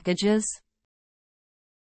family packages?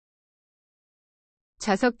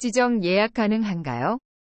 좌석 지정 예약 가능한가요?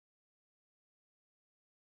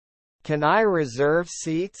 Can I reserve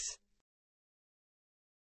seats?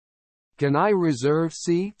 Can I reserve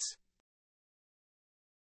seats?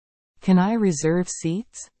 Can I reserve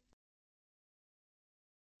seats?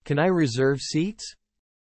 Can I reserve seats?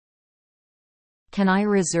 Can I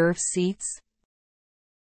reserve seats?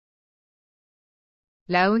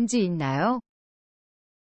 라운지 있나요?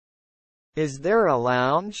 Is there a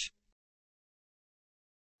lounge?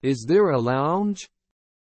 Is there a lounge?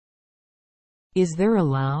 Is there a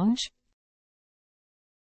lounge?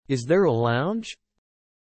 Is there a lounge?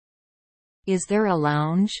 Is there a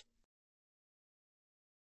lounge?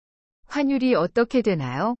 환율이 어떻게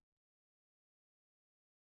되나요?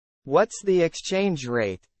 What's the exchange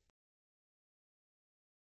rate?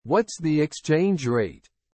 What's the exchange rate?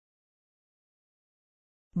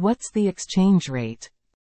 What's the exchange rate?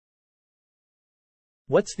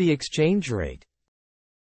 What's the exchange rate?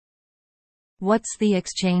 What's the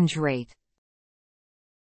exchange rate?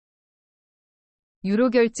 유로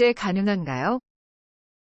결제 가능한가요?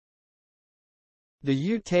 Do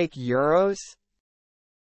you take euros?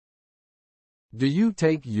 Do you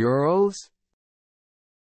take euros?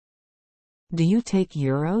 Do you take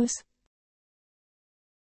euros?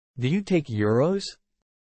 Do you take euros?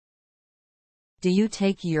 Do you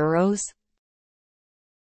take euros?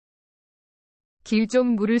 길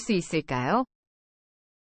좀 물을 수 있을까요?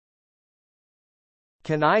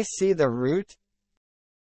 Can I see the route?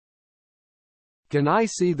 Can I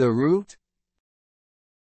see the route?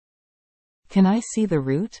 Can I see the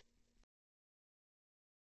route?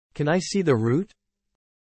 Can I see the route?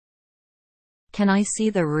 Can I see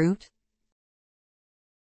the route?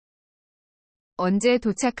 언제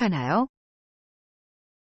도착하나요?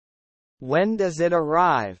 When does it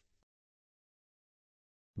arrive?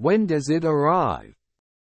 When does it arrive?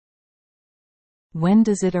 When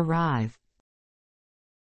does it arrive?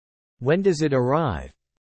 When does it arrive?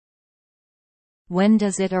 When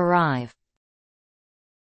does it arrive?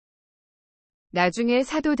 나중에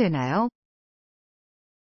사도 되나요?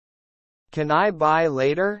 Can I buy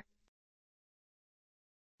later?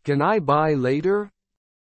 Can I buy later?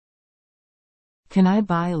 Can I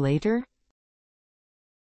buy later?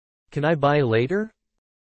 Can I buy later?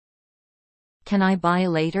 Can I buy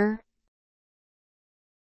later?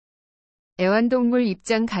 애완동물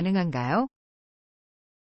입장 가능한가요?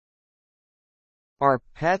 Are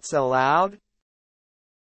pets allowed?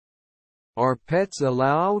 Are pets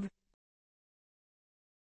allowed?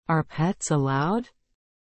 Are pets allowed?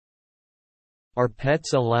 Are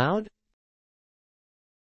pets allowed?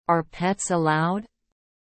 Are pets allowed?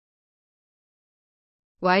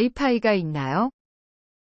 와이파이가 있나요?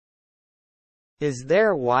 Is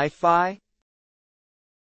there Wi-Fi?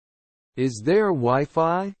 Is there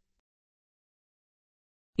Wi-Fi?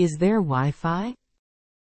 Is there Wi-Fi?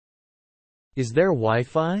 Is there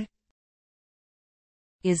Wi-Fi?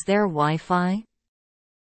 Is there Wi-Fi?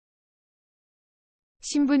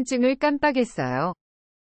 신분증을 깜빡했어요.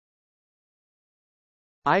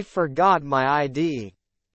 I forgot my ID.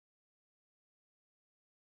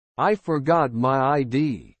 I forgot my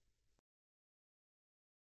ID.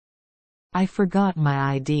 I forgot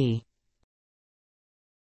my ID.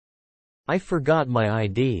 I forgot my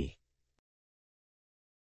ID.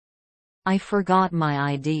 I forgot my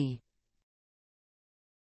ID.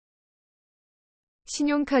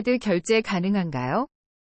 신용카드 결제 가능한가요?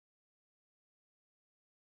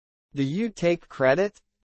 Do you take credit?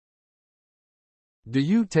 Do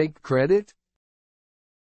you take credit?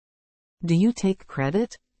 Do you take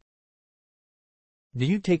credit? Do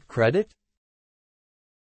you take credit?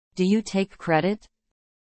 Do you take credit?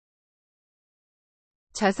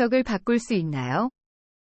 좌석을 바꿀 수 있나요?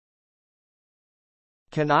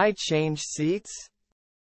 Can I change seats?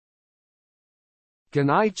 Can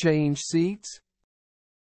I change seats?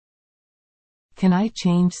 Can I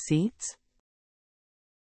change seats?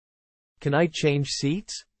 Can I change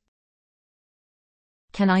seats?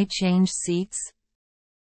 Can I change seats?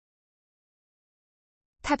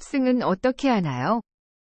 탑승은 어떻게 하나요?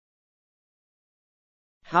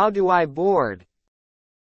 How do I board?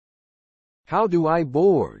 How do I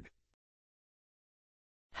board?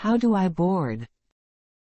 How do I board?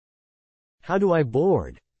 How do I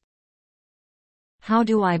board? How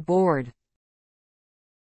do I board?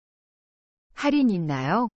 할인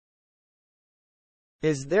있나요?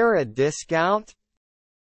 Is there a discount?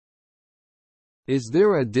 Is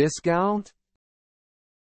there a discount?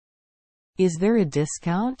 Is there a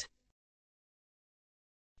discount?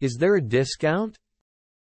 Is there a discount?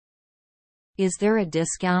 Is there a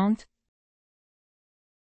discount?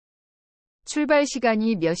 출발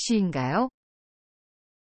시간이 몇 시인가요?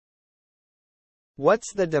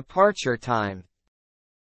 What's the departure time?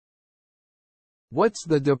 What's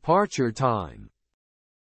the departure time?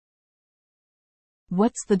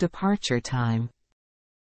 What's the departure time?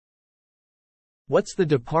 What's the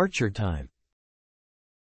departure time?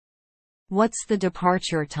 What's the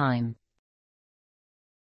departure time?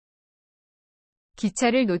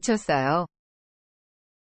 기차를 놓쳤어요.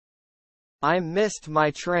 I missed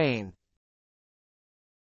my train.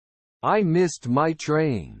 I missed my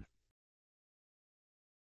train.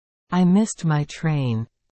 I missed my train.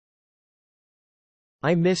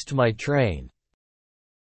 I missed my train.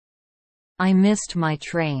 I missed my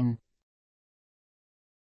train.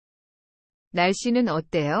 날씨는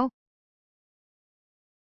어때요?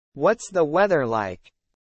 What's the weather like?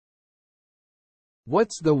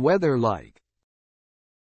 What's the weather like?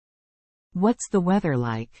 What's the weather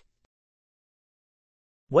like?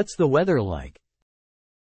 What's the weather like?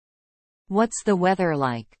 What's the weather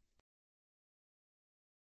like?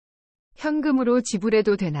 현금으로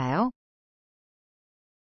지불해도 되나요?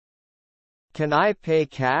 Can I pay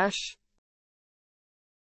cash?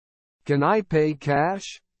 Can I pay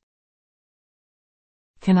cash?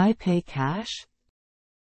 Can I pay cash?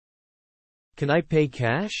 Can I pay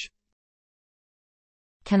cash?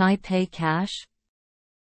 Can I pay cash?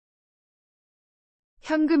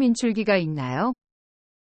 현금 인출기가 있나요?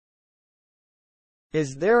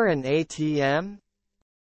 Is there an ATM?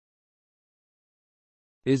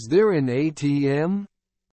 Is there an ATM?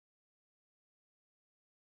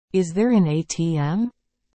 Is there an ATM?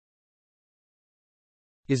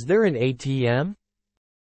 Is there an ATM?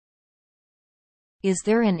 Is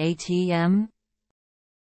there an ATM?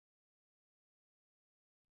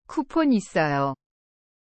 쿠폰 있어요.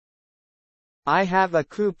 I have a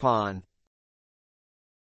coupon.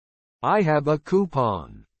 I have a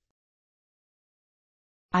coupon.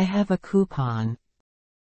 I have a coupon.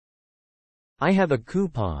 I have a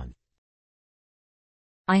coupon.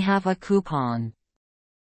 I have a coupon.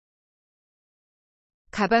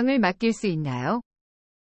 가방을 맡길 수 있나요?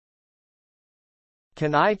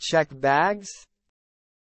 Can I check bags?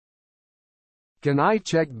 Can I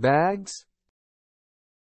check bags?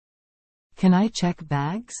 Can I check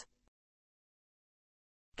bags?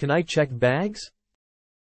 Can I check bags?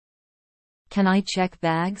 Can I check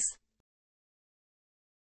bags?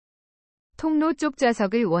 통로 쪽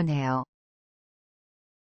좌석을 원해요.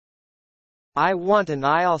 I want an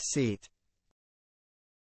aisle seat.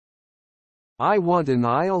 I want an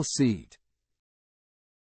aisle seat.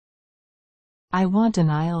 I want an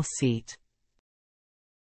aisle seat.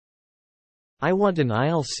 I want an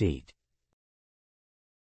aisle seat.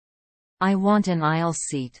 I want an aisle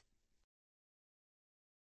seat.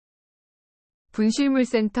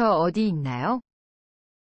 분실물센터 어디 있나요?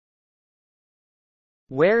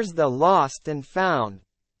 Where's the lost and found?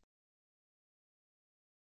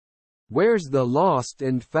 Where's the lost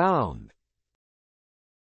and found?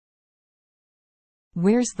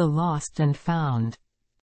 Where's the lost and found?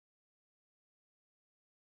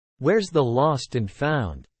 Where's the lost and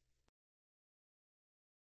found?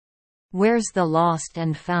 Where's the lost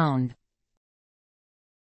and found?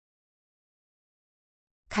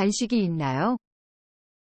 간식이 있나요?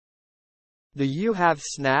 Do you have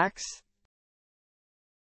snacks?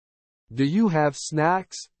 Do you have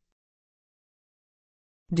snacks?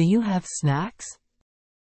 Do you have snacks?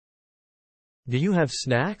 Do you have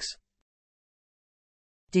snacks?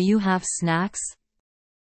 Do you have snacks?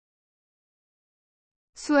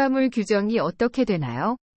 수화물 규정이 어떻게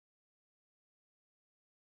되나요?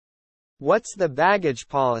 What's the baggage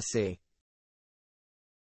policy?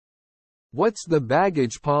 What's the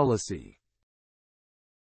baggage policy?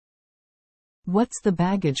 What's the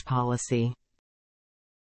baggage policy?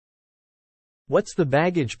 What's the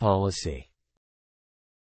baggage policy?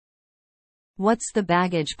 What's the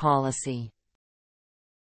baggage policy?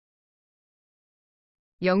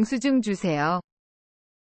 영수증 주세요.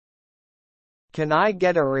 Can I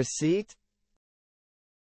get a receipt?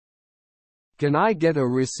 Can I get a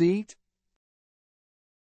receipt?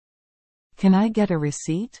 Can I get a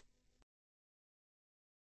receipt?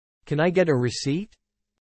 Can I get a receipt?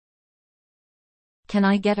 Can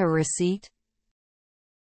I get a receipt?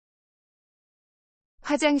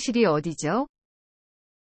 화장실이 어디죠?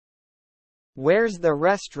 Where's the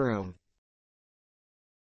restroom?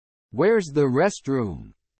 Where's the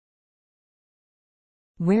restroom?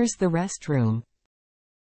 Where's the restroom?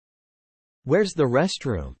 Where's the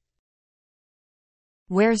restroom?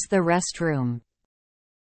 Where's the restroom?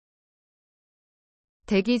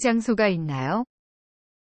 대기 장소가 있나요?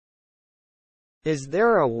 Is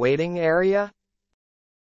there a waiting area?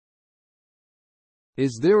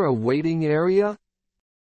 Is there a waiting area?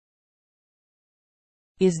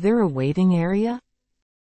 Is there a waiting area?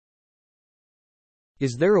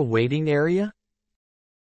 Is there a waiting area?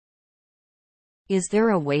 Is there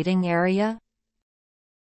a waiting area?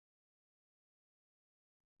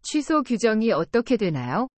 취소 규정이 어떻게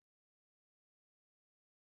되나요?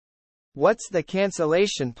 What's the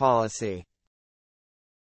cancellation policy?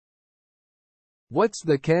 What's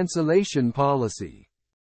the cancellation policy?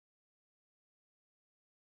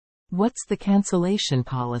 What's the cancellation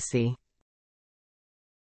policy?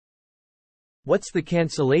 What's the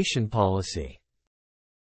cancellation policy?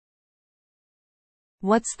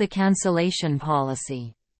 What's the cancellation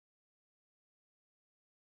policy?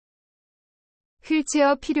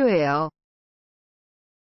 휠체어 필요해요.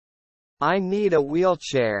 I need a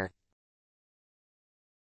wheelchair.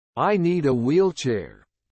 I need a wheelchair.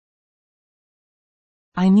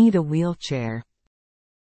 I need a wheelchair.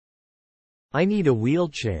 I need a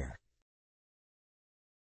wheelchair.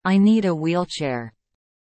 I need a wheelchair.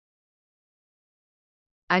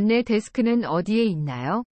 안내 데스크는 어디에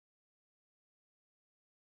있나요?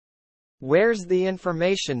 Where's the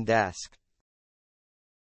information desk?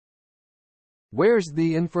 Where's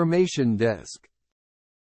the information desk?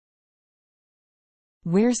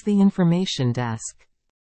 Where's the information desk?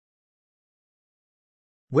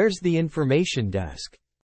 Where's the information desk?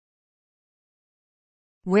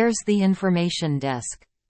 Where's the information desk?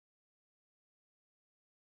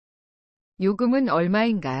 요금은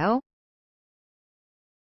얼마인가요?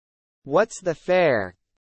 What's the fare?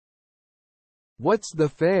 What's the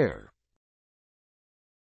fare?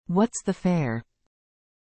 What's the fare?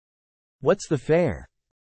 What's the fare?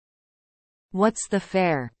 What's the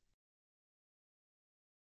fare?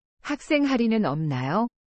 학생 할인은 없나요?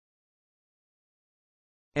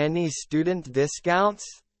 Any student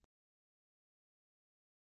discounts?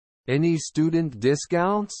 Any student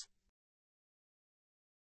discounts?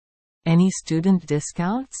 Any student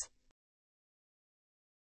discounts?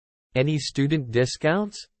 Any student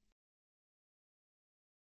discounts?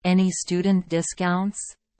 Any student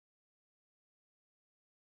discounts?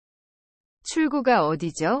 출구가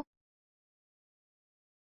어디죠?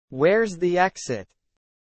 Where's the exit?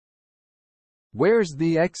 Where's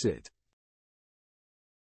the exit?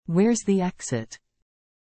 Where's the exit?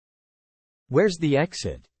 Where's the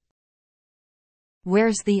exit?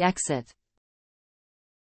 Where's the exit?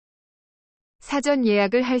 사전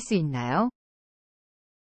예약을 할 수 있나요?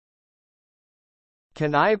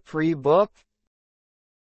 Can I pre-book?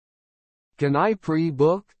 Can I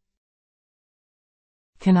pre-book?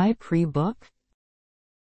 Can I pre-book?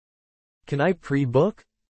 Can I pre-book?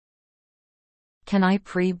 Can I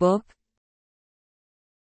pre-book?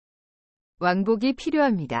 왕복이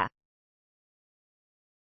필요합니다.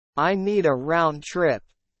 I need a round trip.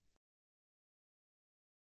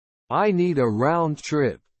 I need a round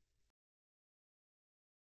trip.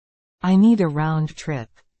 I need a round trip.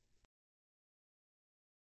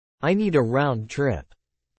 I need a round trip.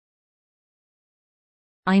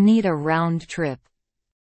 I need a round trip.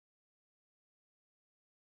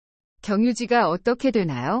 경유지가 어떻게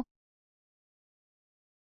되나요?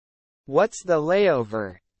 What's the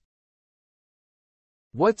layover?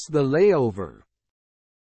 What's the layover?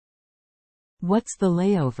 What's the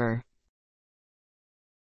layover?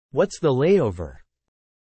 What's the layover?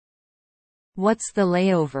 What's the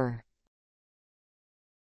layover?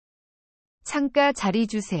 창가 자리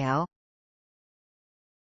주세요.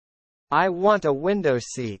 I want a window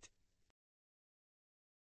seat.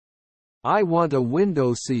 I want a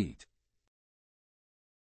window seat.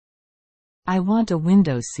 I want a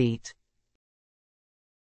window seat.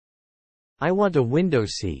 I want a window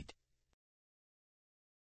seat.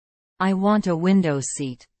 I want a window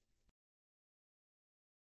seat.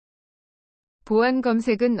 보안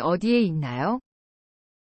검색은 어디에 있나요?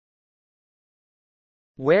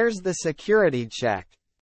 Where's the security check?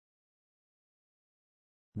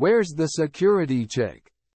 Where's the security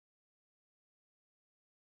check?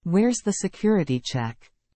 Where's the security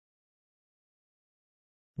check?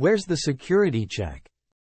 Where's the security check?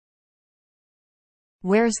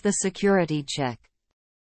 Where's the security check?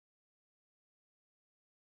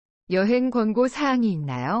 여행 권고 사항이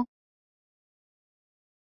있나요?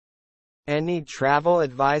 Any travel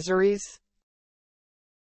advisories?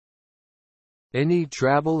 Any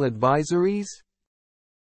travel advisories?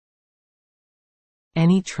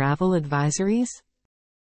 Any travel advisories?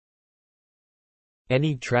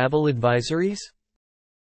 Any travel advisories?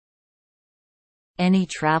 Any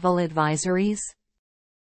travel advisories?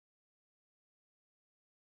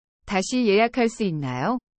 다시 예약할 수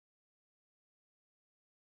있나요?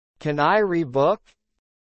 Can I rebook?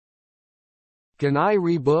 Can I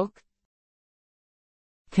rebook?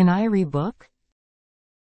 Can I rebook?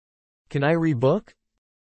 Can I rebook?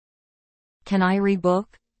 Can I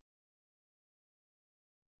rebook?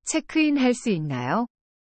 체크인 할 수 있나요?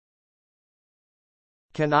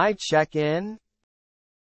 Can I check in?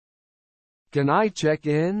 Can I check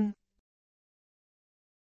in?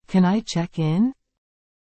 Can I check in?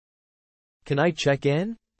 Can I check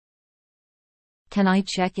in? Can I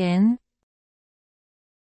check in?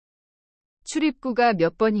 출입구가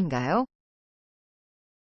몇 번인가요?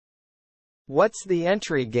 What's the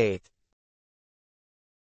entry gate?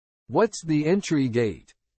 What's the entry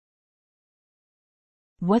gate?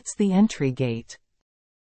 What's the entry gate?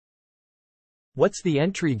 What's the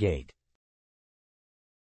entry gate?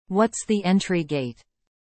 What's the entry gate?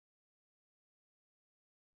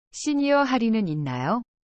 시니어 할인은 있나요?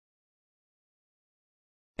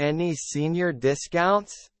 Any senior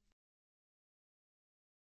discounts?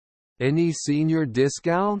 Any senior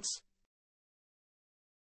discounts?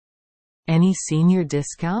 Any senior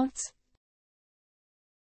discounts?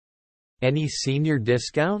 Any senior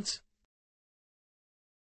discounts?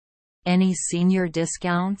 Any senior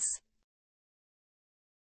discounts?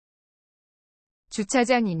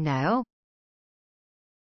 주차장 있나요?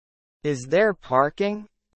 Is there parking?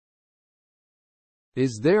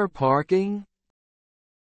 Is there parking?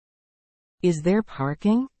 Is there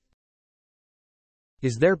parking?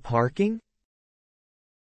 Is there parking?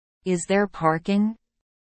 Is there parking?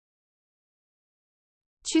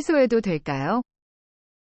 취소해도 될까요?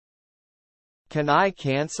 Can I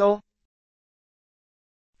cancel?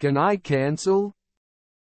 Can I cancel?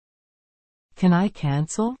 Can I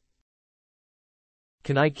cancel?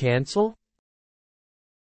 Can I cancel?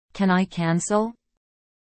 Can I cancel?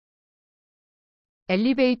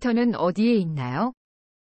 엘리베이터는 어디에 있나요?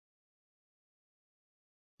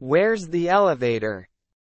 Where's the elevator?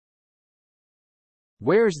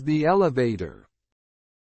 Where's the elevator?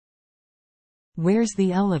 Where's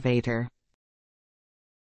the elevator?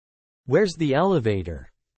 Where's the elevator?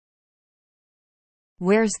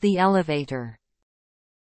 Where's the elevator?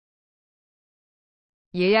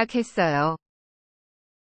 예약했어요.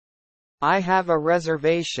 I have a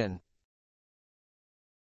reservation.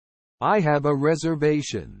 I have a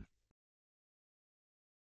reservation.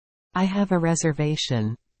 I have a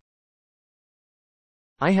reservation.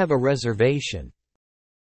 I have a reservation.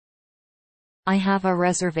 I have a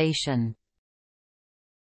reservation.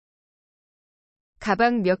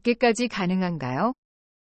 가방 몇 개까지 가능한가요?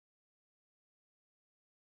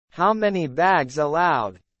 How many bags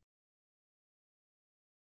allowed?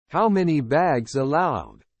 How many bags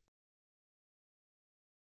allowed?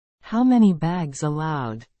 How many bags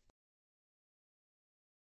allowed?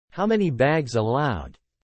 How many bags allowed?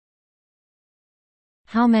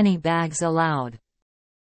 How many bags allowed?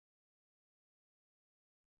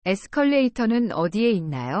 에스컬레이터는 어디에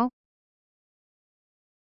있나요?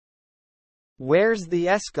 Where's the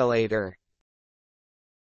escalator?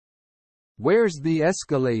 Where's the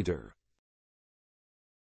escalator?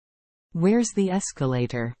 Where's the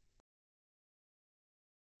escalator?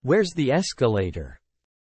 Where's the escalator?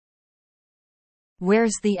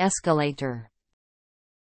 Where's the escalator?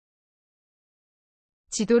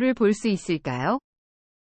 지도를 볼 수 있을까요?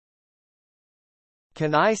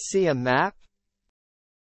 Can I see a map?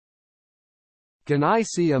 Can I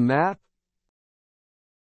see a map?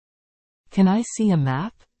 Can I see a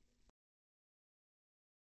map?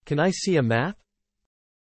 Can I see a map?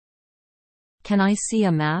 Can I see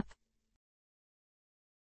a map?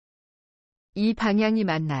 이 방향이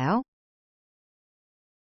맞나요?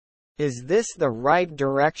 Is this the right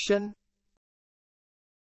direction?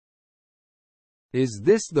 Is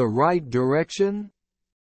this the right direction?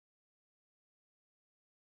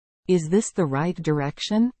 Is this the right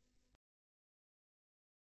direction?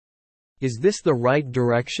 Is this the right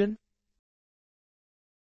direction?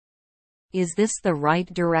 Is this the right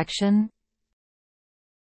direction?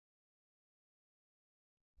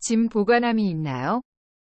 짐 보관함이 있나요?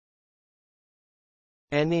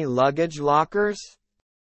 Any luggage lockers?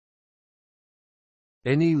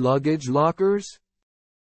 Any luggage lockers?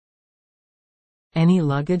 Any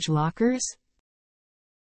luggage lockers?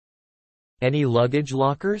 Any luggage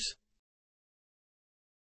lockers?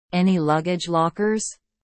 Any luggage lockers?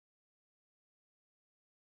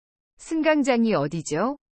 승강장이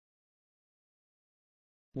어디죠?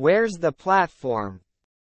 Where's the platform?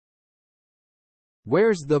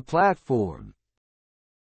 Where's the platform?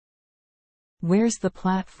 Where's the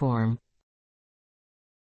platform?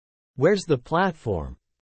 Where's the platform?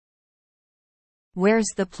 Where's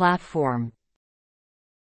the platform?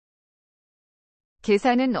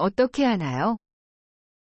 계산은 어떻게 하나요?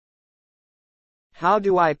 How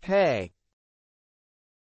do I pay?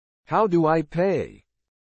 How do I pay?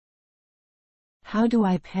 How do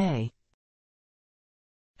I pay?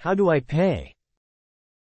 How do I pay?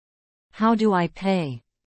 How do I pay?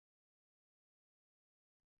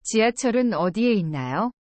 지하철은 어디에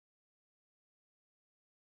있나요?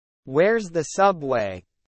 Where's the subway?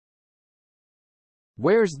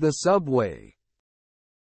 Where's the subway?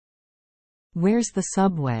 Where's the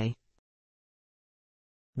subway?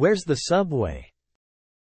 Where's the subway?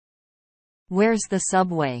 Where's the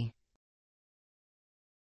subway?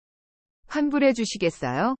 환불해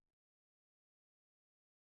주시겠어요?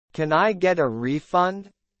 Can I get a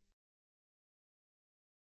refund?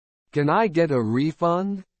 Can I get a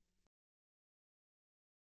refund?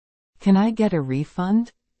 Can I get a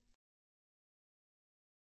refund?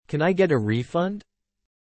 Can I get a refund?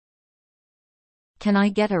 Can I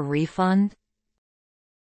get a refund?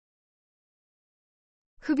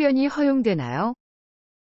 흡연이 허용되나요?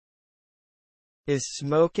 Is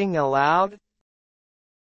smoking allowed?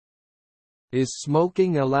 Is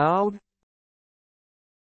smoking allowed?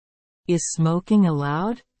 Is smoking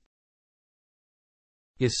allowed?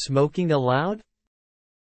 Is smoking allowed?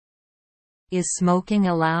 Is smoking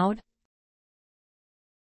allowed?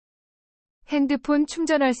 핸드폰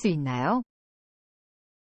충전할 수 있나요?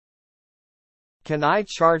 Can I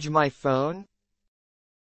charge my phone?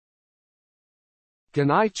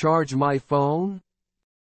 Can I charge my phone?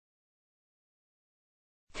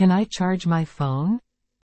 Can I charge my phone?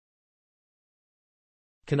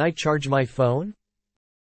 Can I charge my phone?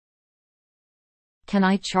 Can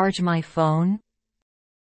I charge my phone?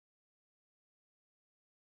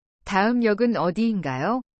 다음 역은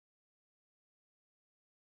어디인가요?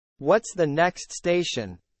 What's the next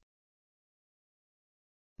station?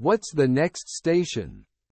 What's the next station?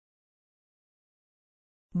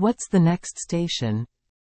 What's the next station?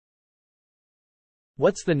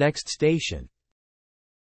 What's the next station?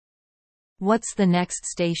 What's the next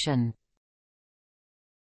station?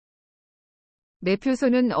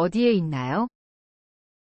 매표소는 어디에 있나요?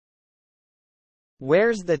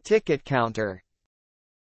 Where's the ticket counter?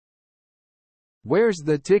 Where's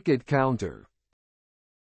the ticket counter?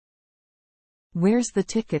 Where's the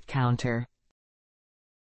ticket counter?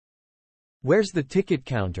 Where's the ticket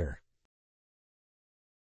counter?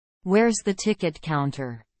 Where's the ticket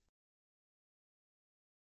counter?